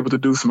 and I was able to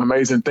do some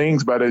amazing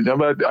things by it.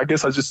 I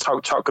guess I just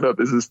chalk it up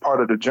as this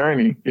part of the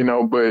journey,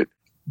 but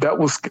it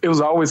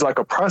was always like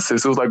a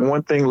process. It was like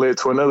one thing led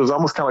to another. It was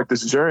almost kind of like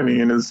this journey.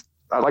 And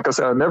like I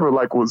said, I never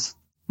like was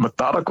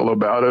methodical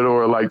about it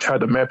or like tried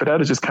to map it out.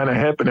 It just kind of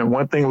happened, and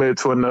one thing led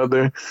to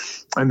another.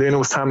 And then it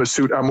was time to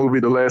shoot our movie,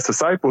 The Last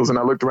Disciples. And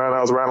I looked around, I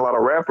was around a lot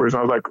of rappers,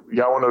 and I was like,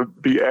 y'all want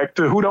to be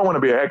actor? Who don't want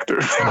to be an actor?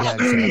 Yeah,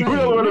 exactly. Who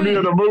don't want to be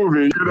in a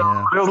movie?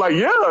 Yeah. It was like,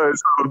 yeah.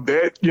 So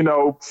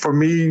that, for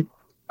me,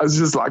 I was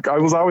just like, I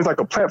was always like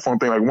a platform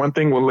thing. Like one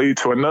thing will lead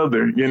to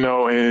another,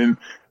 and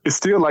it's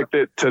still like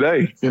that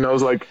today.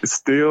 It's like, it's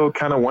still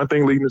kind of one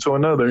thing leading to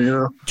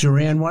another,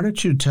 Duran, why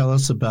don't you tell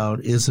us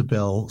about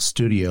Isabel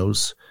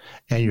Studios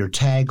and your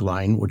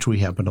tagline, which we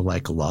happen to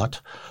like a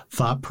lot,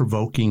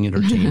 thought-provoking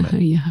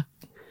entertainment. Yeah.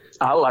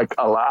 I like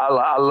a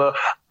lot.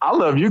 I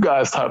love you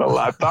guys title a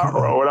lot.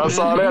 Thought-Ro. When I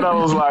saw that, I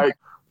was like,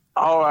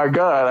 oh my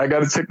God, I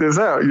got to check this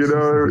out,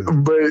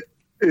 But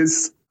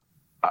it's,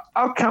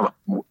 I kind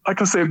of,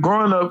 like I said,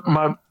 growing up,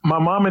 my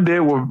mom and dad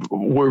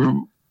were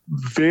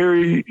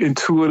very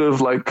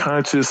intuitive, like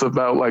conscious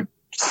about like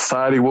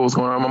society, what was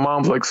going on. My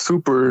mom's like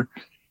super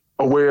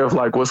aware of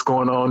like what's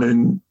going on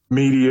in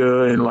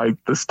media and like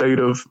the state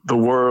of the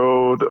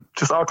world,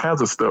 just all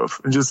kinds of stuff,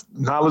 and just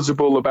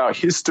knowledgeable about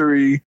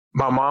history.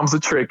 My mom's a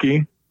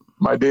Trekkie.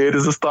 My dad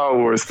is a Star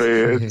Wars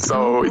fan.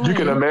 So you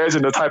can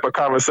imagine the type of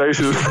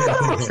conversations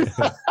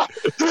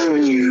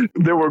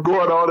that were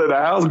going on in the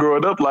house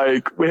growing up.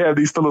 Like we had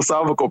these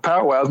philosophical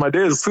powwows. My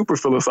dad is super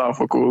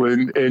philosophical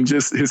and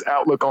just his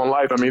outlook on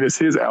life. I mean, it's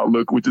his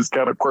outlook, which is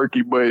kind of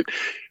quirky, but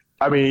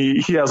I mean,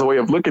 he has a way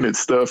of looking at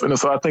stuff. And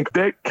so I think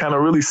that kind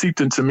of really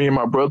seeped into me and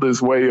my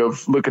brother's way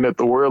of looking at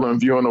the world and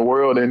viewing the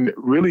world, and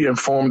really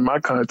informed my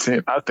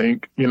content, I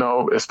think,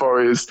 as far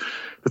as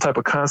the type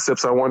of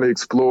concepts I want to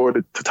explore,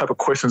 the type of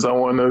questions I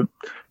want to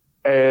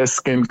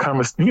ask, and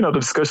the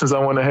discussions I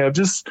want to have.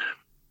 Just,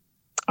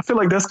 I feel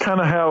like that's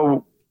kind of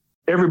how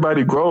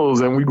everybody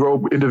grows, and we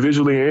grow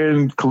individually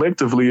and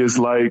collectively, is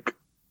like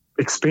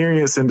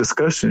experience and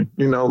discussion,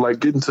 you know, like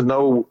getting to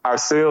know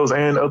ourselves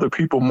and other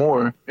people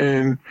more.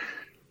 And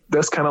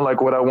that's kind of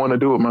like what I want to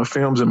do with my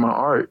films and my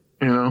art,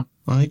 you know.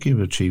 I think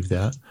you've achieved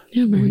that.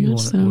 Yeah, very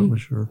much so.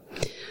 Sure.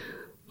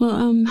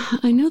 Well,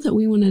 I know that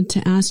we wanted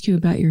to ask you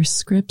about your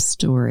script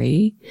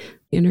story.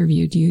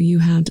 Interviewed you. You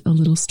had a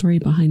little story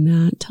behind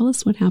that. Tell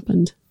us what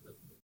happened.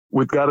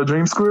 With Got a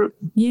Dream script?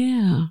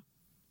 Yeah.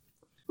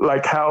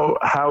 Like how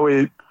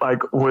it,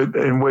 like what,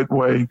 in what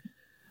way?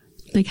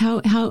 Like how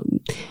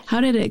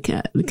did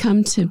it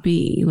come to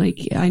be?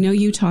 Like, I know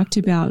you talked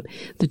about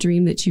the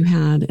dream that you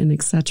had and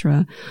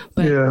etc.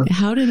 But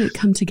how did it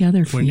come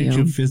together for you? When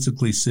did you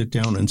physically sit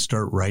down and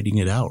start writing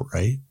it out,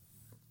 right?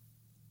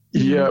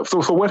 Yeah.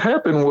 So what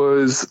happened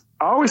was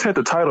I always had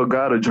the title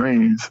Got a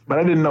Dreams, but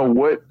I didn't know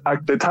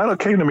the title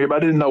came to me, but I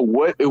didn't know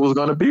what it was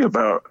going to be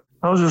about.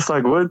 I was just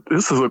like, what?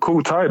 This is a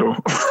cool title.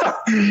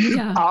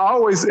 Yeah. I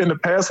always in the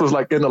past was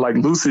like into like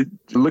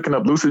looking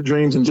up lucid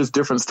dreams and just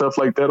different stuff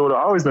like that. I've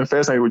always been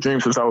fascinated with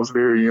dreams since I was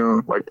very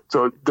young. Like,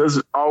 so there's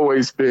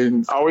always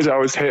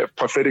had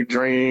prophetic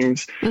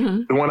dreams.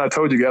 Mm-hmm. The one I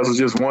told you guys was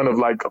just one of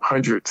like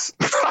hundreds.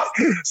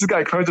 Just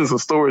like hundreds of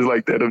stories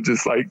like that of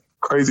just like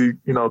crazy,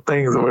 you know,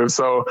 things or whatever.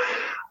 So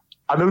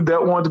I knew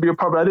that wanted to be a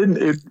part, but I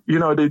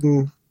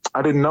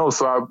didn't know.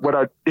 So what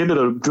I ended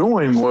up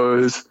doing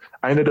was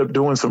I ended up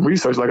doing some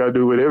research like I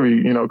do with every,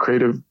 you know,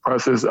 creative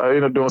process. I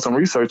ended up doing some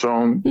research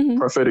on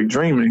prophetic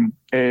dreaming,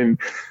 and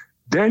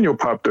Daniel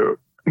popped up.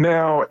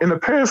 Now, in the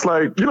past,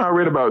 like, you know, I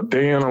read about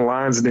Dan and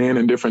Lion's Den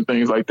and different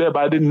things like that,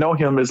 but I didn't know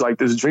him as like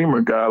this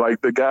dreamer guy,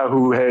 like the guy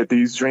who had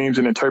these dreams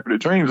and interpreted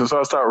dreams. And so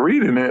I started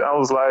reading it. I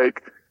was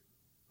like,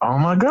 oh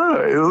my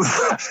God, it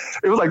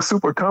was like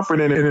super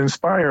comforting and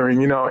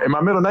inspiring, you know, and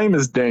my middle name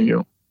is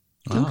Daniel.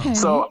 Okay.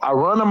 So I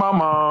run to my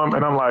mom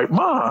and I'm like,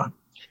 Mom,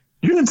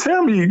 you didn't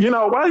tell me, you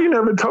know, why you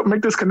never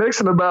make this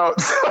connection about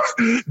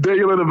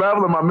Daniel of the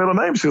Bible and my middle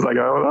name? She was like,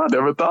 oh, I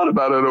never thought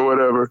about it or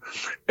whatever.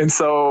 And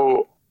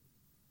so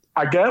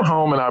I got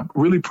home and I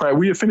really prayed.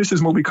 We had finished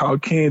this movie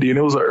called Candy, and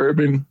it was an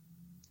urban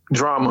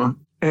drama.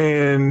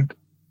 And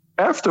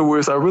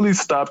afterwards, I really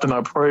stopped and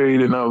I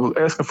prayed and I was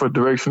asking for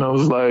direction. I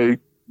was like,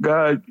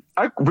 God,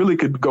 I really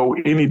could go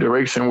any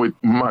direction with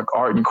my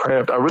art and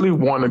craft. I really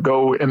want to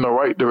go in the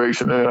right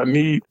direction, and I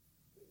need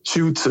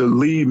you to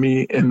lead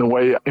me in the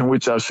way in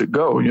which I should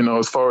go, you know,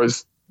 as far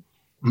as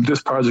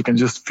this project and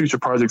just future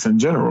projects in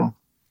general.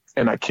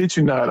 And I kid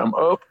you not, I'm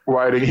up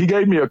writing. He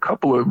gave me a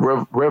couple of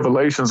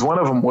revelations. One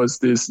of them was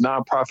this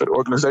nonprofit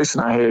organization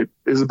I had,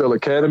 Isabel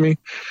Academy.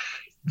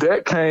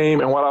 That came,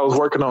 and while I was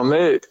working on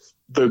that,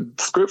 the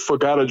script for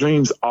Got a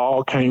Dreams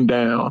all came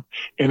down,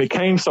 and it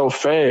came so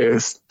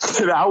fast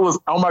that I was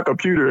on my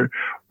computer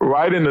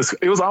writing this.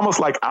 It was almost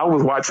like I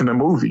was watching a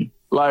movie.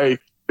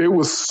 Like, it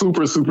was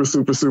super, super,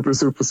 super, super,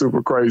 super,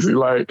 super crazy.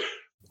 Like,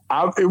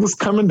 it was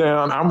coming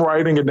down. I'm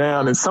writing it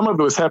down, and some of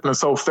it was happening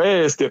so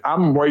fast that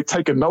I'm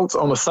taking notes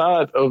on the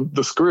side of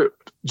the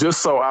script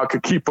just so I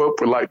could keep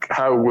up with like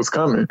how it was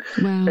coming.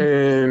 Wow.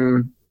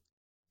 And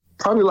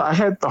probably I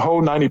had the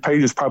whole 90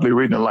 pages probably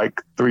written in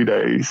like 3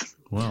 days.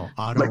 Wow.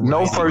 Like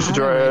no first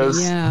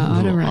drafts. Yeah,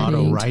 auto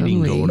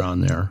writing totally. going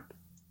on there.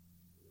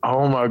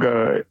 Oh my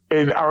God.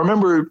 And I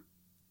remember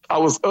I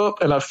was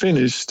up and I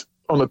finished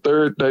on the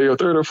third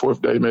or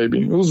fourth day,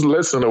 maybe. It was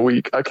less than a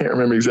week. I can't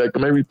remember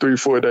exactly, maybe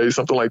 3-4 days,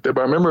 something like that.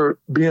 But I remember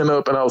being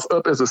up, and I was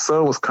up as the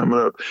sun was coming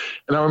up.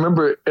 And I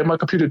remember at my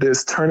computer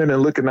desk turning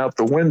and looking out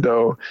the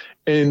window,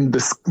 and the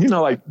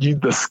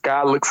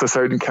sky looks a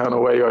certain kind of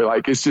way, or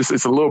like it's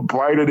a little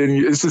brighter than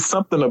you. It's just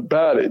something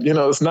about it. You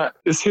know,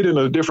 it's hit in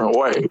a different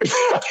way.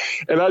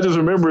 And I just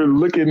remember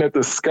looking at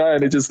the sky,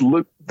 and it just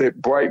looked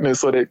that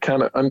brightness or that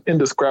kind of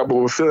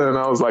indescribable feeling. And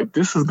I was like,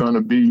 this is going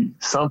to be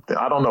something.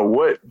 I don't know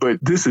what, but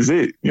this is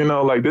it. You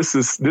know, like this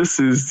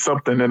is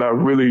something that I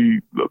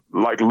really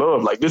like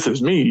love. Like, this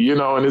is me, you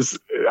know, and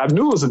I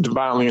knew it was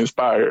divinely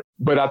inspired,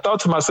 but I thought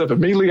to myself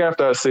immediately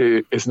after I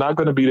said, it's not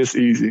going to be this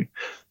easy.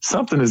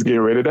 Something is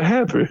getting ready to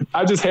happen.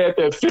 I just had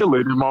that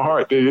feeling in my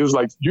heart that it was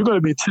like, you're going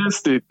to be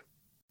tested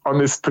on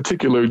this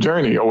particular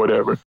journey or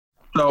whatever.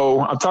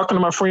 So I'm talking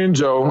to my friend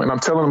Joe, and I'm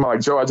telling him,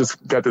 like, Joe, I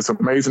just got this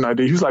amazing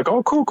idea. He's like,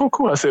 oh,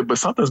 cool. I said, but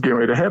something's getting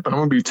ready to happen. I'm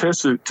going to be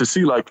tested to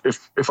see, like,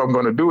 if I'm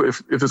going to do it,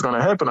 if it's going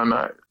to happen or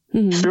not.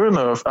 Mm-hmm. Sure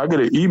enough, I get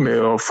an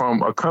email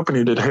from a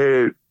company that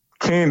had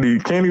Candy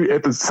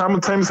at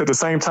the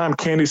same time,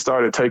 Candy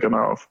started taking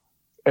off.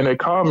 And they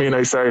called me and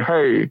they say,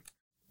 hey,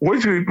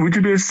 would you be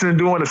interested in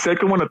doing a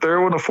second one, a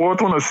third one, a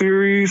fourth one, a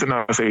series? And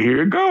I say,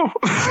 here it go.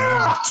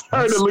 I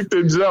turned and looked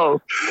at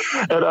Joe,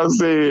 and I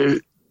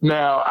said,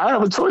 now I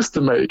have a choice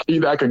to make.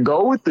 Either I can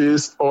go with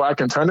this, or I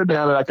can turn it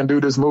down and I can do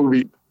this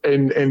movie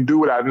and do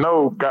what I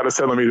know God is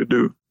telling me to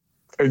do.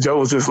 And Joe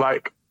was just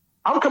like,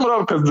 I'm coming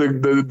up because the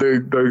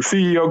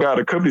CEO guy of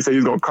the company said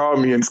he's going to call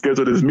me and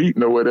schedule this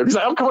meeting or whatever. He's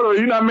like, I'm coming over.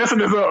 You're not messing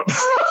this up.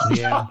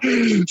 Yeah.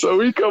 So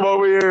we come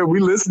over here, we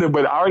listened,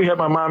 but I already had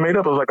my mind made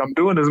up. I was like, I'm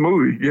doing this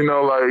movie, you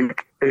know,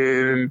 like,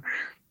 and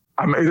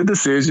I made a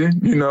decision,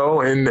 you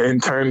know,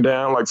 and turned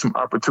down like some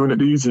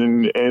opportunities,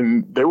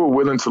 and they were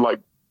willing to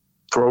like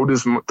throw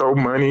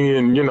money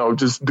and, you know,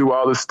 just do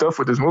all this stuff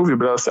with this movie.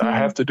 But I said, I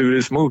have to do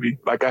this movie.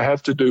 Like, I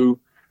have to do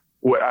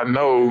what I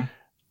know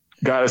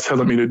God is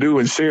telling me to do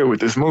and share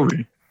with this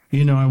movie.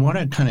 You know, I want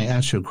to kind of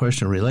ask you a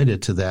question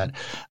related to that.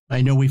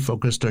 I know we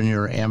focused on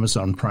your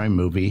Amazon Prime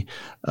movie,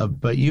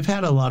 but you've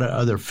had a lot of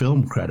other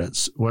film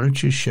credits. Why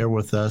don't you share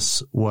with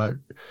us what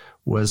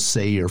was,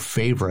 say, your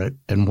favorite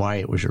and why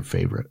it was your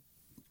favorite?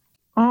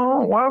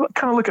 Oh, well, I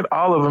kind of look at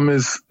all of them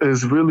as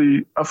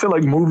really, I feel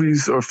like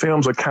movies or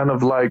films are kind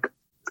of like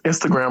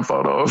Instagram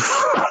photos.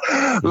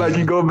 Like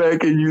you go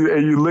back and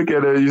you look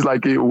at it, you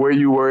like where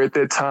you were at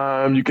that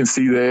time. You can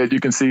see that. You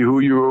can see who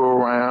you were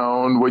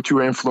around, what you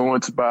were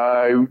influenced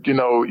by, you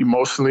know,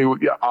 emotionally,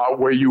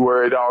 where you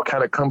were. It all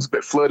kind of comes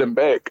back, flooding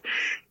back.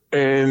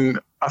 And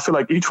I feel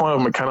like each one of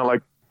them are kind of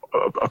like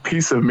a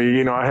piece of me.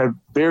 You know, I have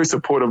very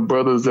supportive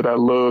brothers that I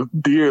love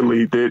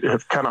dearly that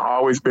have kind of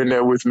always been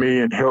there with me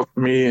and helped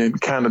me,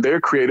 and kind of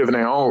they're creative in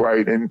their own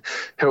right and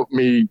helped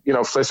me, you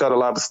know, flesh out a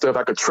lot of stuff.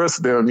 I could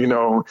trust them, you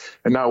know,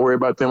 and not worry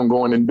about them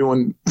going and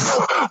doing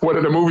one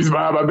of the movies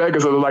behind my back.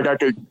 So like I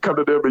could come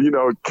to them and, you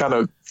know, kind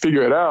of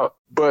figure it out.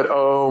 But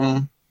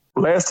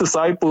Last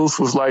Disciples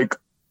was like,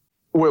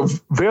 well,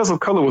 Veils of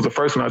Color was the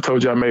first one I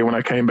told you I made when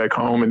I came back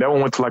home. And that one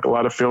went to like a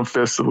lot of film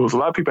festivals. A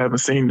lot of people haven't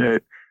seen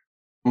that.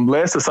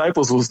 Last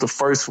Disciples was the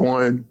first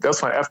one.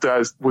 That's why after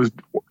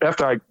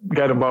I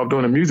got involved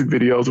doing the music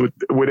videos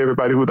with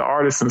everybody, with the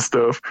artists and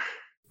stuff,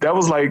 that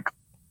was like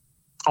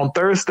on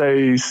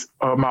Thursdays,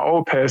 my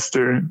old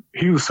pastor,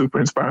 he was super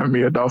inspiring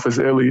me, Adolphus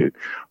Elliott,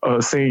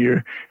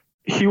 Sr.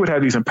 He would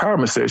have these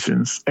empowerment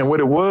sessions. And what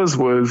it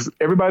was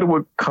everybody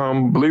would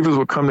come, believers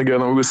would come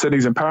together, and we would set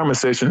these empowerment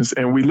sessions,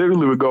 and we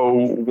literally would go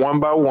one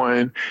by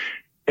one,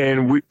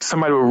 and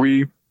somebody would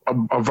read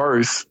a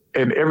verse,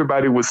 and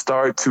everybody would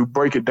start to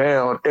break it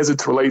down as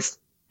it relates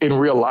in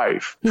real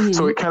life. Mm-hmm.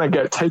 So it kind of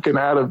got taken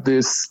out of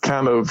this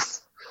kind of,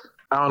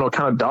 I don't know,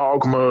 kind of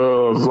dogma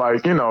of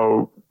like, you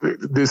know,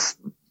 this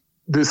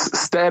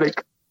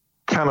static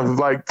kind of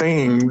like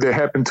thing that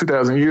happened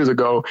 2,000 years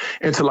ago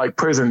into like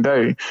present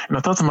day. And I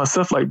thought to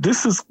myself, like,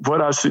 this is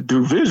what I should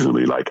do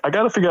visually. Like, I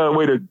got to figure out a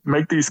way to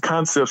make these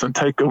concepts and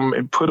take them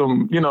and put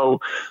them, you know,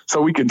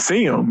 so we can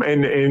see them.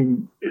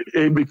 And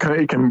it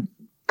can,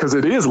 because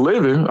it is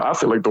living. I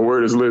feel like the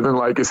word is living,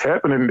 like it's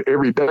happening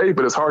every day,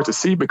 but it's hard to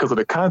see because of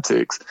the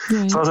context.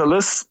 Mm-hmm. So I said,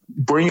 let's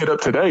bring it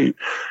up to date.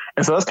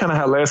 And so that's kind of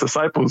how Last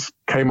Disciples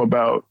came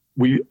about.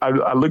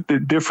 I looked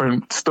at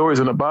different stories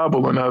in the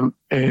Bible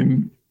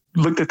and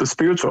looked at the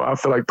spiritual, I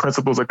feel like,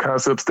 principles or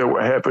concepts that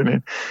were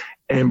happening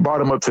and brought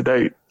them up to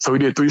date. So we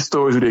did 3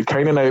 stories. We did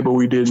Cain and Abel,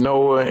 we did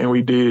Noah, and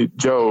we did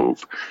Job.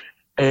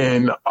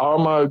 And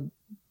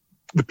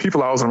the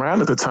people I was around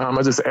at the time,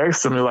 I just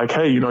asked them, like,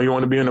 hey, you know, you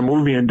want to be in a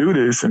movie and do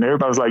this? And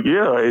everybody was like,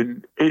 yeah.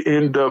 And it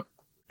ended up,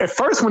 at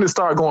first when it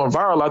started going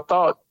viral, I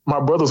thought my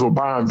brothers were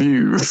buying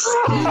views.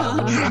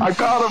 I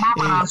called them up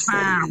and I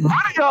said, what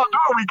are y'all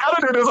doing? We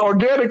got to do this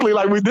organically.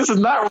 Like, this is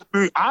not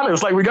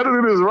honest. Like, we got to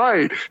do this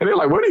right. And they're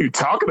like, what are you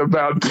talking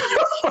about?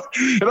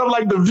 And I'm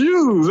like, the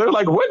views. They're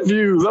like, what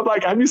views? I'm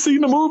like, have you seen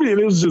the movie? And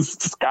it was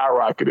just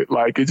skyrocketed.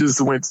 Like, it just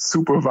went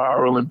super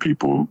viral and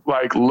people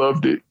like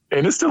loved it.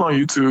 And it's still on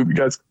YouTube. You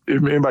guys,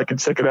 if anybody can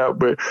check it out.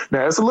 But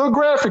now it's a little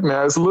graphic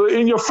now. It's a little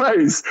in your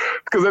face.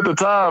 Because at the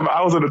time,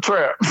 I was in a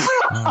trap.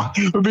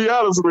 To be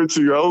honest with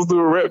you, I was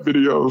doing rap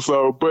videos.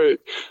 So, but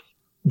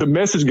the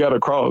message got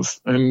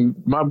across. And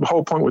my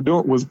whole point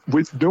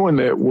with doing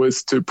that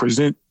was to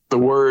present the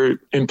word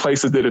in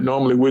places that it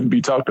normally wouldn't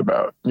be talked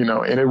about, you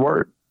know, and it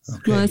worked.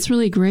 Okay. Well, that's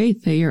really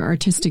great that your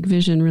artistic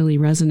vision really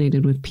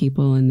resonated with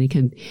people and they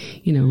could,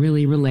 you know,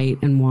 really relate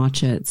and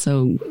watch it.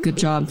 So good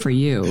job for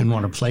you. And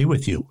want to play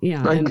with you.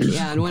 Yeah. Thank you.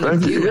 And want to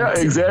view it.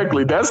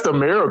 Exactly. That's the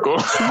miracle.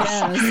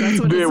 Yes, that's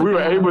what we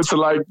were able to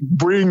like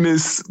bring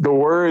the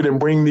word and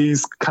bring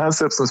these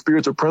concepts and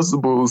spiritual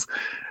principles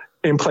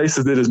in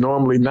places that is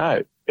normally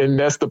not. And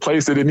that's the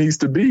place that it needs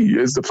to be,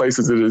 is the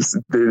places that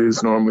it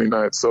is normally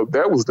not. So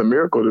that was the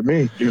miracle to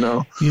me, you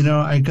know. You know,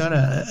 I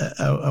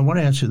want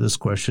to answer this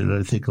question.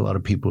 I think a lot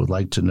of people would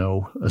like to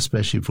know,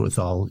 especially with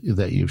all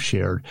that you've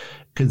shared.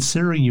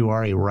 Considering you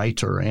are a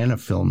writer and a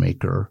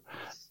filmmaker,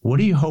 what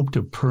do you hope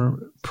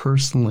to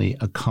personally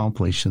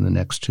accomplish in the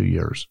next 2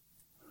 years?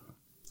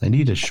 I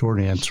need a short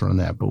answer on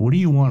that. But what do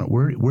you want?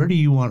 Where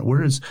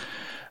does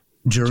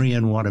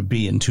Jurian want to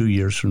be in 2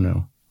 years from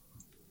now?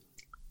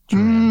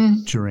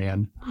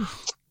 Jurian.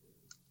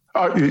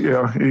 Oh,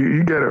 yeah,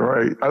 you get it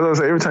right. I was gonna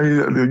say, every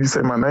time you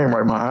say my name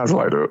right, my eyes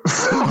light up.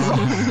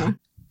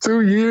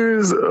 2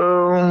 years,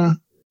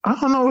 I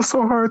don't know. It's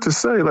so hard to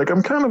say. Like,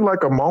 I'm kind of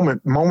like a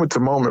moment to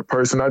moment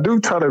person. I do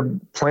try to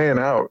plan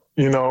out,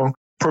 you know.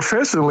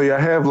 Professionally, I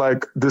have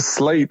like this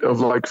slate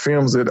of like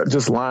films that I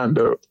just lined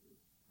up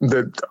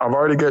that I've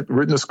already got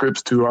written the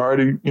scripts to.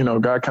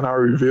 God kind of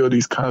revealed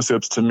these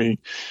concepts to me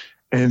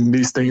and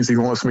these things he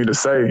wants me to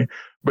say.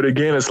 But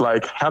again, it's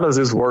like, how does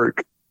this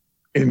work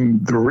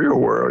in the real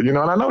world, you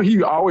know? And I know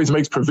he always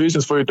makes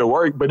provisions for it to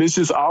work, but it's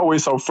just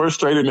always so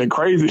frustrating and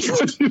crazy.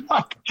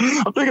 Like,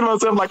 I'm thinking to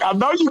myself, like, I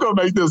know you're going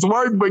to make this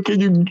work, but can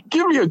you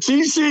give me a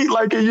cheat sheet?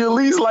 Like, can you at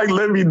least like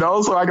let me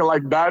know so I can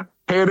like not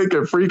panic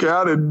and freak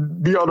out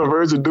and be on the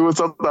verge of doing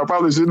something I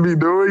probably shouldn't be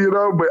doing, you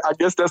know? But I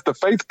guess that's the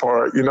faith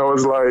part, you know?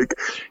 It's like,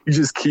 you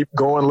just keep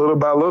going little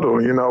by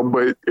little, you know?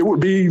 But it would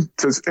be,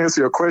 to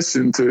answer your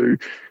question, to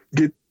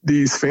get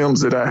these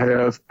films that I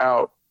have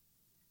out,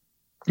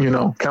 you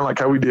know, kind of like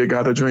how we did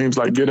God of Dreams,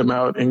 like get them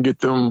out and get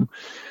them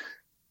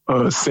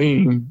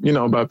seen, you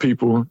know, by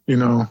people, you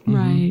know.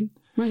 Right.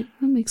 That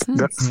makes sense.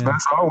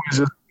 That's always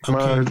just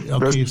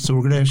Okay, so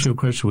we're going to ask you a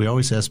question. We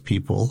always ask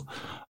people,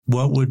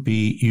 what would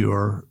be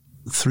your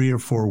 3 or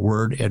 4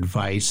 word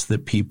advice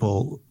that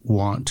people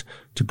want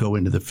to go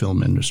into the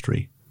film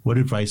industry? What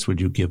advice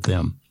would you give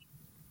them?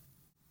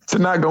 To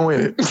not go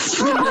in it.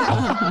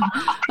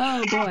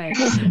 Oh boy.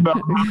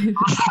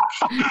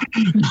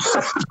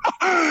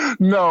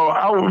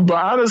 No, but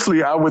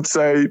honestly, I would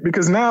say,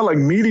 because now like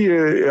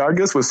media, I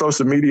guess with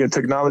social media and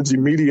technology,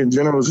 media in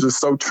general is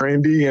just so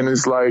trendy, and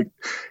it's like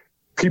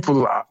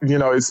people, you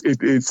know,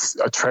 it's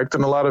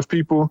attracting a lot of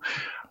people.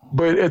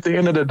 But at the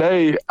end of the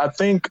day, I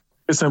think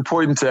it's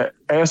important to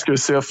ask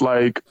yourself,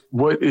 like,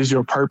 what is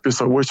your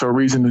purpose or what's your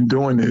reason in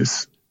doing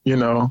this, you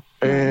know?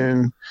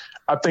 And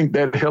I think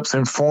that helps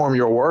inform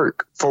your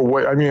work for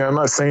what, I mean, I'm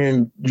not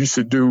saying you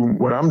should do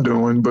what I'm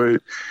doing,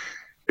 but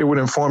it would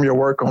inform your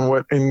work on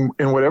what, in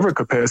whatever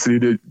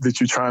capacity that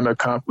you're trying to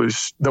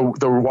accomplish, the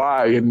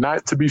why, and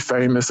not to be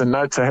famous and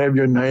not to have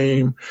your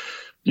name,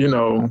 you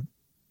know,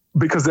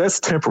 because that's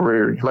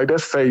temporary. Like,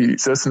 that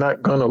fades. That's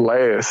not going to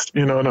last.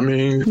 You know what I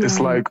mean? It's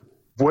like,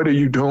 what are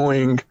you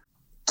doing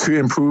to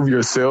improve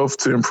yourself,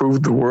 to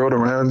improve the world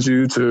around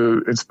you,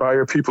 to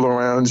inspire people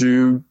around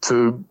you,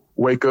 to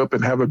wake up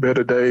and have a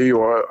better day,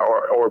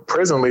 or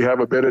presently have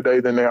a better day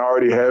than they're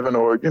already having,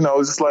 or, you know,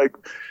 it's like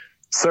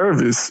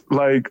service,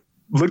 like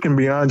looking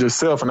beyond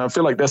yourself. And I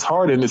feel like that's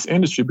hard in this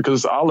industry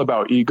because it's all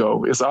about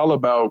ego. It's all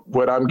about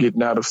what I'm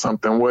getting out of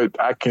something,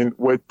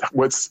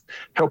 what's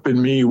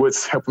helping me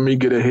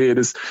get ahead.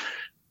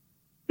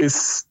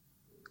 It's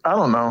I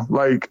don't know.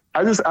 Like,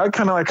 I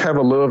kind of like have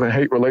a love and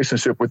hate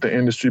relationship with the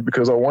industry,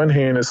 because on one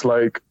hand, it's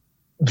like,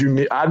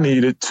 I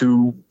need it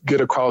to get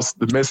across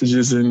the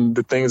messages and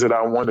the things that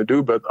I want to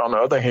do. But on the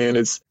other hand,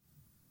 it's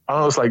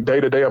like day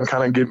to day, I'm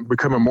kind of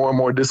becoming more and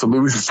more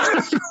disillusioned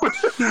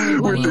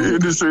with the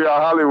industry of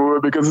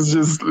Hollywood, because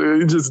it's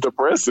just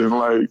depressing.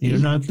 Like, you're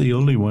not the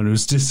only one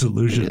who's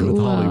disillusioned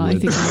with Hollywood. I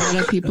think a lot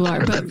of people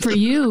are. But for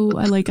you,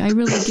 I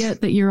really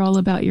get that you're all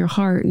about your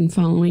heart and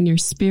following your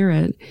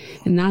spirit.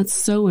 And that's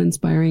so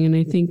inspiring. And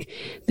I think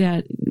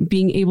that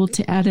being able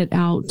to edit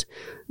out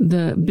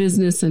the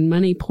business and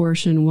money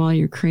portion while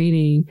you're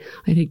creating,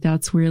 I think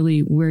that's really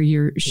where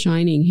you're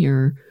shining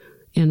here.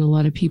 And a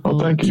lot of people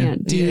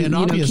can't do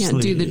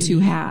the two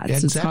hats.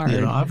 Exactly. It's hard.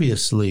 And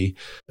obviously,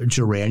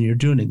 Joran, you're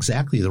doing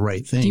exactly the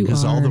right thing,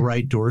 because all the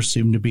right doors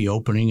seem to be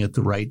opening at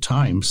the right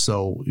time.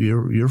 So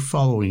you're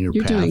following your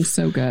path. You're doing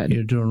so good.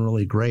 You're doing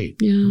really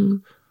great. Yeah.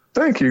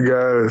 Thank you,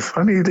 guys.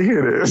 I need to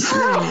hear this.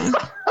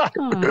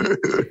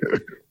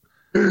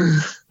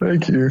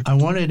 Thank you. I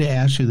wanted to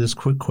ask you this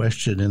quick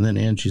question, and then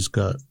Angie's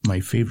got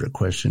my favorite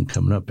question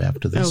coming up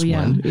after this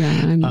one.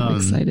 Yeah, I'm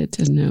excited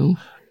to know.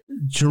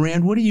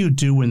 Joran, what do you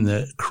do when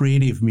the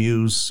creative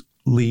muse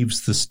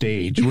leaves the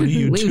stage? What do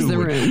you do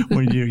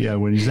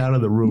when he's out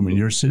of the room and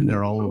you're sitting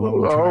there all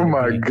alone? Oh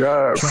my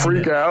God,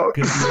 freak out.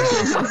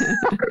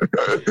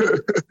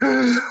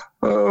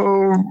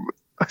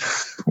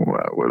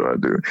 What do I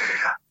do?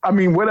 I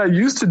mean, what I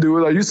used to do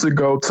is I used to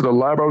go to the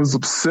library. I was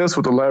obsessed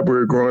with the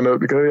library growing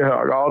up, because they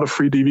had all the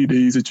free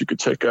DVDs that you could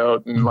check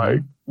out, and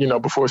like, you know,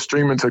 before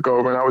streaming took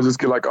over, and I would just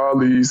get like all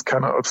these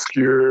kind of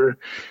obscure,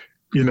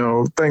 you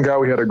know, thank God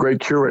we had a great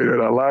curator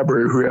at our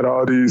library who had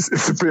all these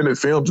independent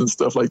films and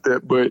stuff like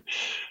that. But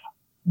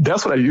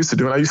that's what I used to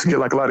do. And I used to get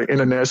like a lot of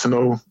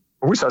international,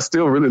 which I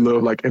still really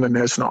love, like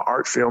international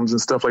art films and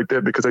stuff like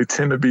that, because they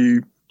tend to be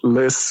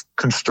less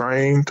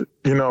constrained,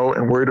 you know,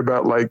 and worried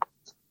about like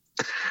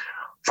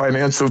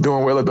financial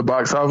doing well at the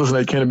box office, and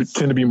they tend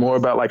to be more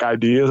about like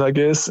ideas, I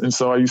guess. And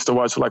so I used to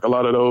watch like a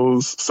lot of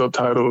those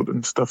subtitled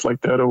and stuff like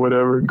that or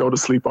whatever, and go to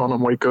sleep on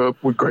them, wake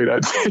up with great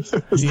ideas.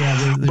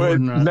 Yeah,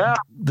 now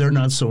they're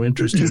not so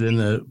interested in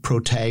the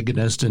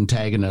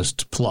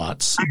protagonist-antagonist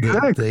plots.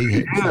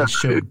 Exactly. They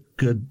show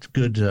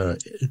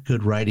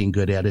good writing,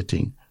 good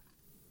editing.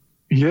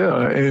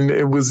 Yeah, and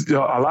it was, you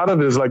know, a lot of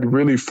it is like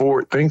really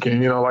forward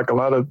thinking, you know, like a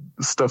lot of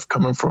stuff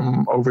coming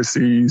from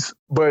overseas.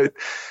 But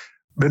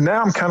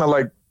now I'm kind of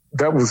like,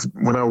 that was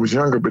when I was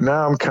younger, but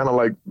now I'm kind of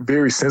like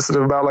very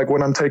sensitive about like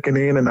what I'm taking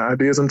in and the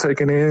ideas I'm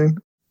taking in.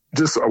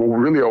 Just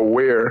really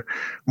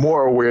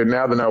more aware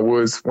now than I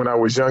was when I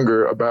was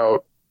younger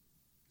about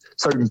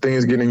certain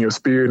things getting in your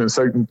spirit and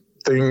certain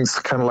things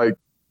kind of like,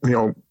 you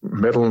know,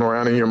 meddling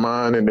around in your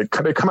mind, and they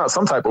come out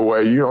some type of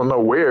way. You don't know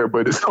where,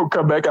 but it's going to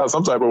come back out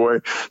some type of way.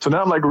 So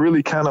now I'm like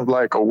really kind of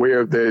like aware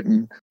of that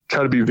and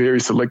try to be very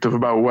selective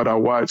about what I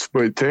watch.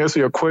 But to answer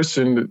your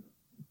question,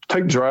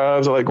 take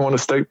drives. I like going to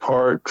state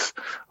parks.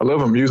 I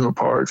love amusement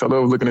parks. I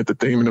love looking at the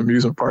theme in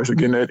amusement parks and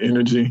getting that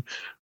energy.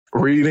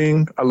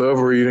 Reading. I love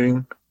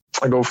reading.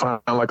 I go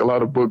find like a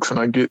lot of books and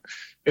I get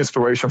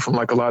inspiration from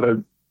like a lot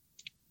of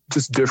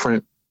just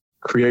different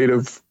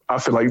creative, I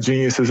feel like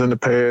geniuses in the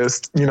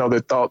past, you know,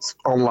 their thoughts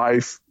on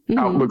life,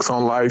 outlooks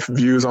on life,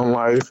 views on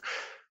life.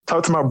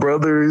 Talk to my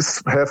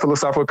brothers, have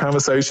philosophical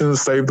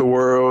conversations, save the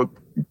world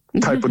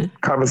type of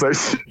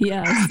conversation.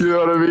 Yeah. You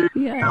know what I mean?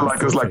 Yeah.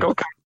 Like, it's like,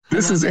 okay,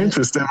 this is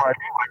interesting. Like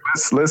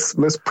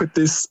let's put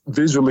this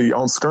visually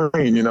on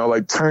screen, you know,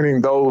 like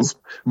turning those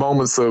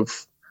moments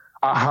of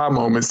aha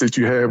moments that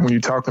you have when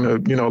you're talking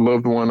to, you know, a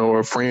loved one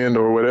or a friend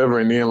or whatever,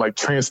 and then like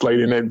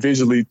translating that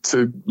visually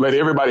to let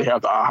everybody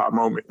have the aha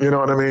moment. You know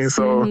what I mean?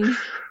 So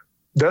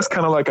that's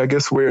kind of like, I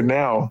guess, where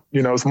now,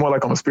 you know, it's more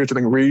like on a spiritual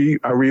thing.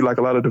 I read like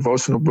a lot of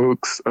devotional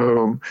books,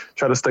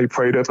 try to stay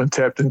prayed up and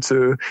tapped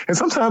into. And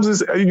sometimes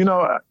it's, you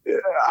know,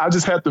 I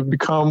just have to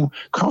become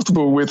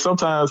comfortable with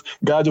sometimes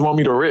God just want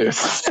me to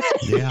rest.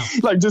 Yeah.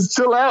 Like, just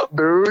chill out,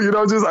 dude. You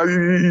know, just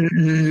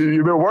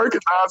you've been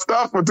working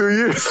nonstop for 2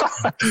 years.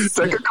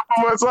 Take a couple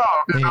months off,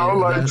 you know,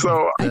 like,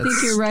 so. I think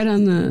you're right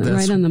on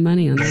the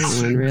money on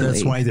that one, really.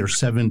 That's why there's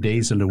 7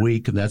 days in a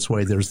week, and that's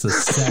why there's the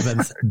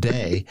 7th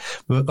day.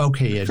 But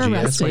okay,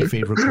 Angie, that's my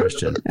favorite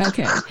question.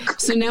 Okay.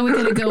 So now we're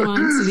going to go on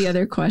to the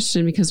other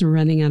question because we're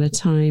running out of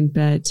time.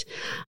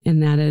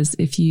 And that is,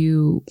 if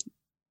you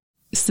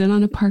sit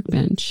on a park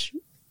bench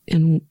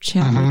and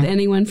chat with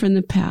anyone from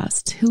the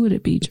past, who would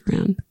it be,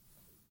 Duran?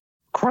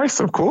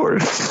 Christ, of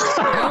course.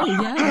 Oh,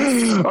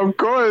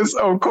 yes.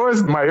 Of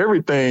course, my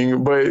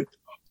everything, but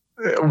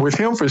with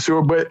him for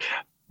sure. But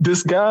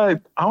this guy,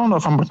 I don't know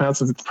if I'm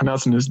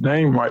pronouncing his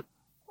name right.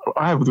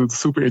 I have a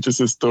super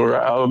interesting story.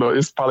 I don't know.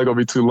 It's probably going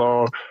to be too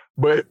long.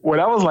 But when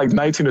I was like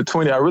 19 or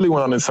 20, I really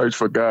went on a search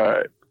for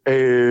God.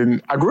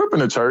 And I grew up in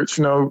the church,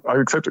 you know, I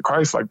accepted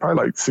Christ like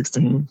probably like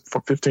 15,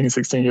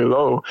 16 years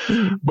old.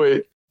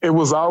 But it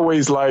was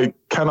always like,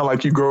 kind of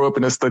like you grow up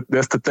and that's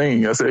the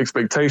thing, that's the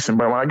expectation.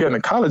 But when I got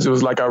into college, it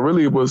was like, I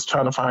really was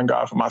trying to find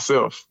God for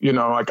myself. You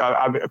know, like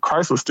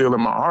Christ was still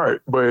in my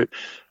heart, but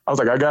I was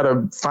like, I got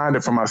to find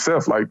it for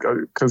myself, like,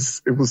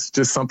 because it was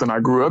just something I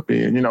grew up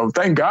in, you know,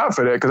 thank God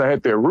for that, because I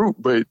had that root,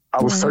 but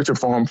I was searching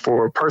for him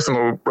for a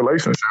personal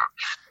relationship.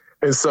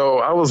 And so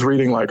I was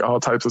reading like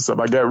all types of stuff.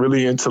 I got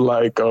really into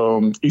like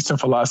Eastern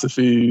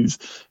philosophies,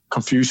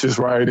 Confucius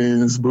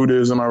writings,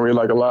 Buddhism. I read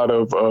like a lot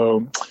of,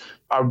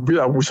 I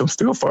wish I'm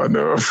still fond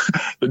of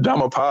the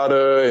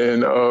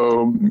Dhammapada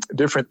and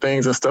different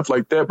things and stuff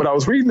like that. But I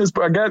was reading this,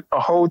 but I got a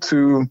hold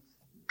to,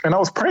 and I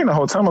was praying the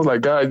whole time. I was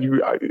like, God,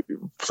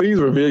 please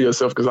reveal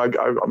yourself, because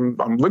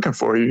I'm looking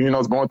for you. You know, I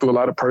was going through a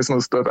lot of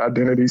personal stuff,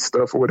 identity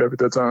stuff or whatever at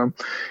the time.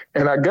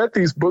 And I got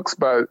these books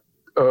by,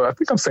 I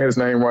think I'm saying his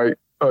name right,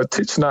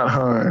 Thich Nhat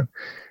Hanh.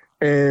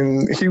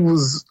 And he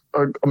was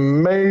an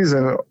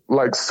amazing,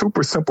 like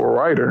super simple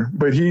writer,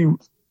 but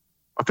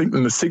I think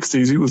in the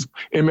 60s, he was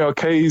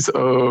MLK's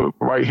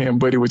right-hand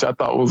buddy, which I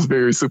thought was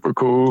very super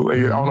cool.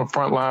 Like, on the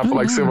front line for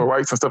like civil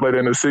rights and stuff like that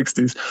in the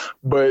 60s.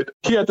 But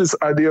he had this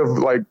idea of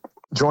like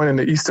joining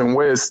the East and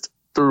West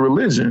through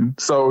religion.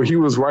 So he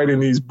was writing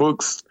these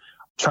books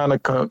trying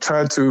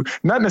to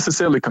not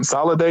necessarily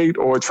consolidate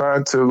or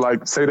trying to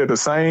like say they're the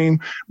same,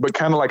 but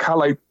kind of like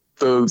highlight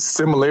the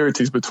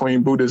similarities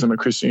between Buddhism and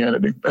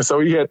Christianity. And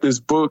so he had this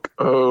book,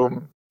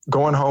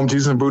 Going Home,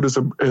 Jesus and Buddha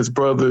as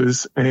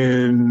Brothers,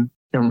 and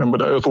I can't remember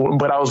the other one,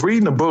 but I was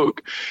reading the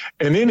book,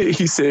 and then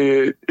he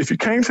said, if you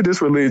came to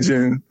this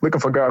religion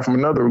looking for God from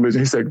another religion,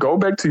 he said, go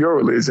back to your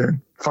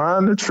religion,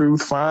 find the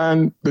truth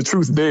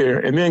there,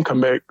 and then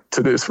come back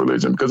to this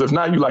religion, because if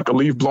not, you like a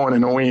leaf blowing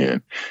in the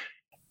wind.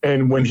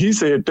 And when he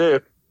said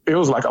that, it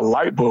was like a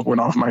light bulb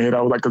went off my head.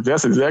 I was like,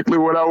 that's exactly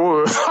what I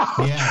was.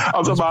 Yeah, I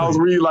was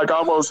reading like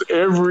almost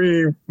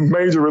every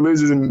major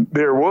religion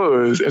there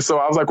was. And so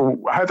I was like,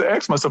 I had to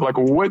ask myself, like,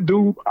 what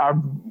do I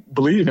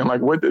believe in?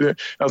 Like,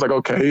 I was like,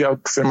 okay, I'll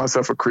say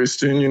myself a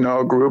Christian, you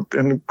know, grew up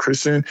in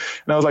Christian. And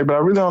I was like, but I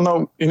really don't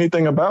know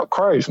anything about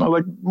Christ. And I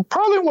was like,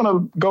 probably want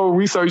to go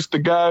research the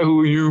guy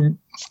who you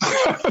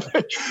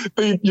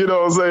think, you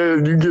know what I'm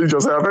saying, you give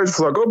your salvation.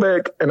 So I go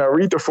back and I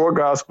read the 4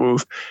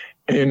 Gospels,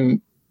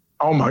 and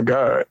oh my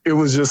God, it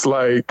was just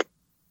like,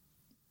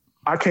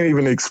 I can't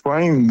even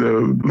explain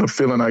the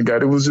feeling I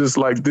got. It was just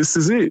like, this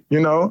is it, you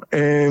know?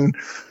 And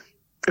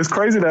it's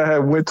crazy that I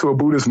went to a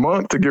Buddhist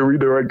monk to get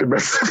redirected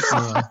back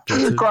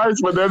to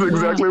Christ, but that's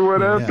exactly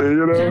what happened,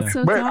 you know?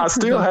 So but I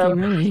still have,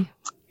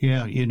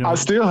 you know, I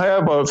still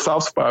have a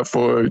soft spot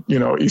for, you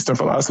know, Eastern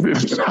philosophy.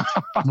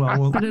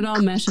 But it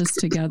all meshes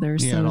together.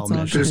 Yeah, so it all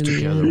meshes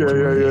together.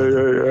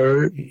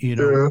 Yeah. You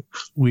know,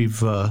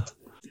 we've,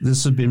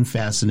 this has been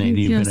fascinating.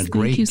 You've been a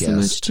great guest. Thank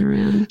you so much,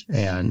 Duran.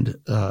 And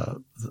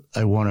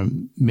I want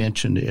to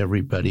mention to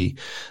everybody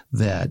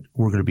that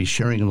we're going to be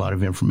sharing a lot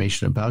of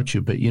information about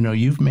you. But, you know,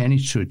 you've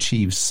managed to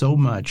achieve so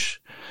much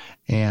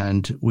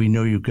And we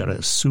know you've got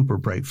a super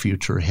bright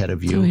future ahead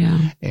of you. Oh,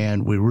 yeah.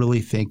 And we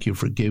really thank you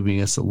for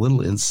giving us a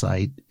little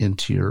insight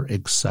into your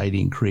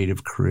exciting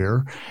creative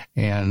career.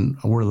 And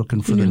we're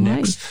looking for the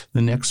next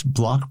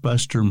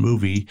blockbuster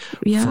movie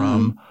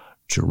from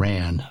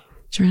Joran.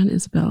 Joran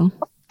Isbell.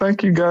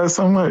 Thank you guys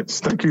so much.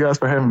 Thank you guys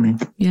for having me.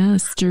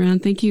 Yes, Joran,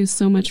 thank you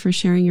so much for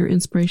sharing your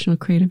inspirational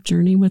creative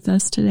journey with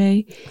us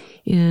today.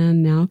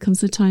 And now comes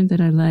the time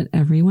that I let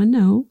everyone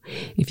know.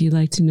 If you'd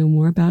like to know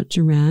more about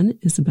Joran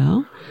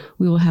Isbell,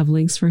 we will have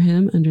links for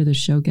him under the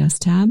show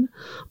guest tab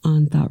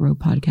on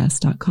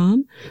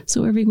ThoughtRowPodcast.com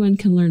so everyone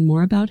can learn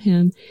more about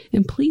him.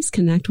 And please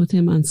connect with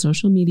him on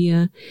social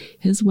media,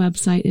 his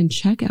website, and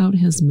check out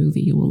his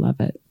movie. You will love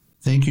it.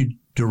 Thank you,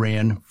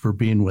 Joran, for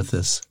being with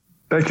us.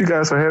 Thank you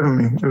guys for having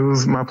me. It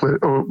was my pleasure.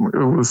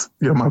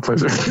 My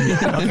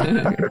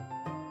pleasure.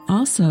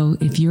 Also,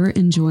 if you're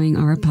enjoying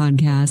our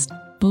podcast,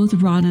 both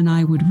Rod and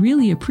I would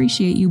really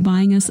appreciate you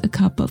buying us a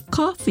cup of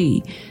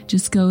coffee.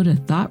 Just go to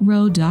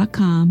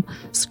ThoughtRow.com,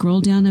 scroll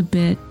down a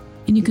bit,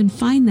 and you can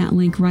find that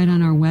link right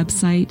on our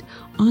website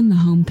on the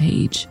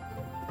homepage.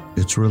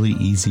 It's really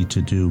easy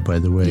to do, by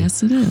the way.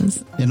 Yes, it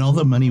is. And all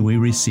the money we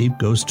receive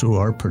goes to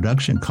our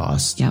production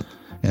costs. Yep.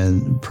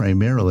 And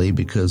primarily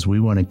because we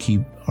want to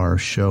keep our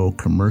show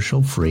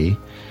commercial free,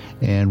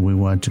 and we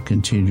want to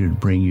continue to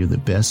bring you the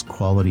best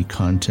quality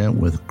content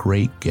with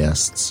great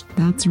guests.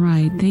 That's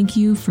right. Thank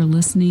you for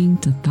listening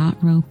to Thought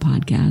Row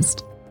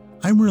Podcast.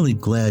 I'm really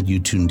glad you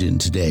tuned in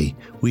today.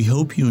 We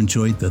hope you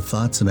enjoyed the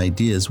thoughts and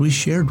ideas we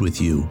shared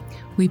with you.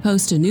 We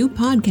post a new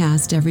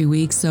podcast every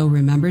week, so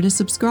remember to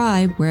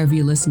subscribe wherever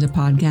you listen to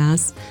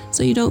podcasts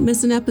so you don't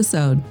miss an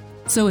episode.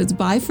 So it's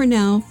bye for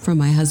now from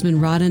my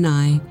husband Rod and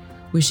I,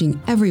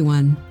 wishing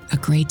everyone a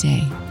great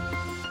day.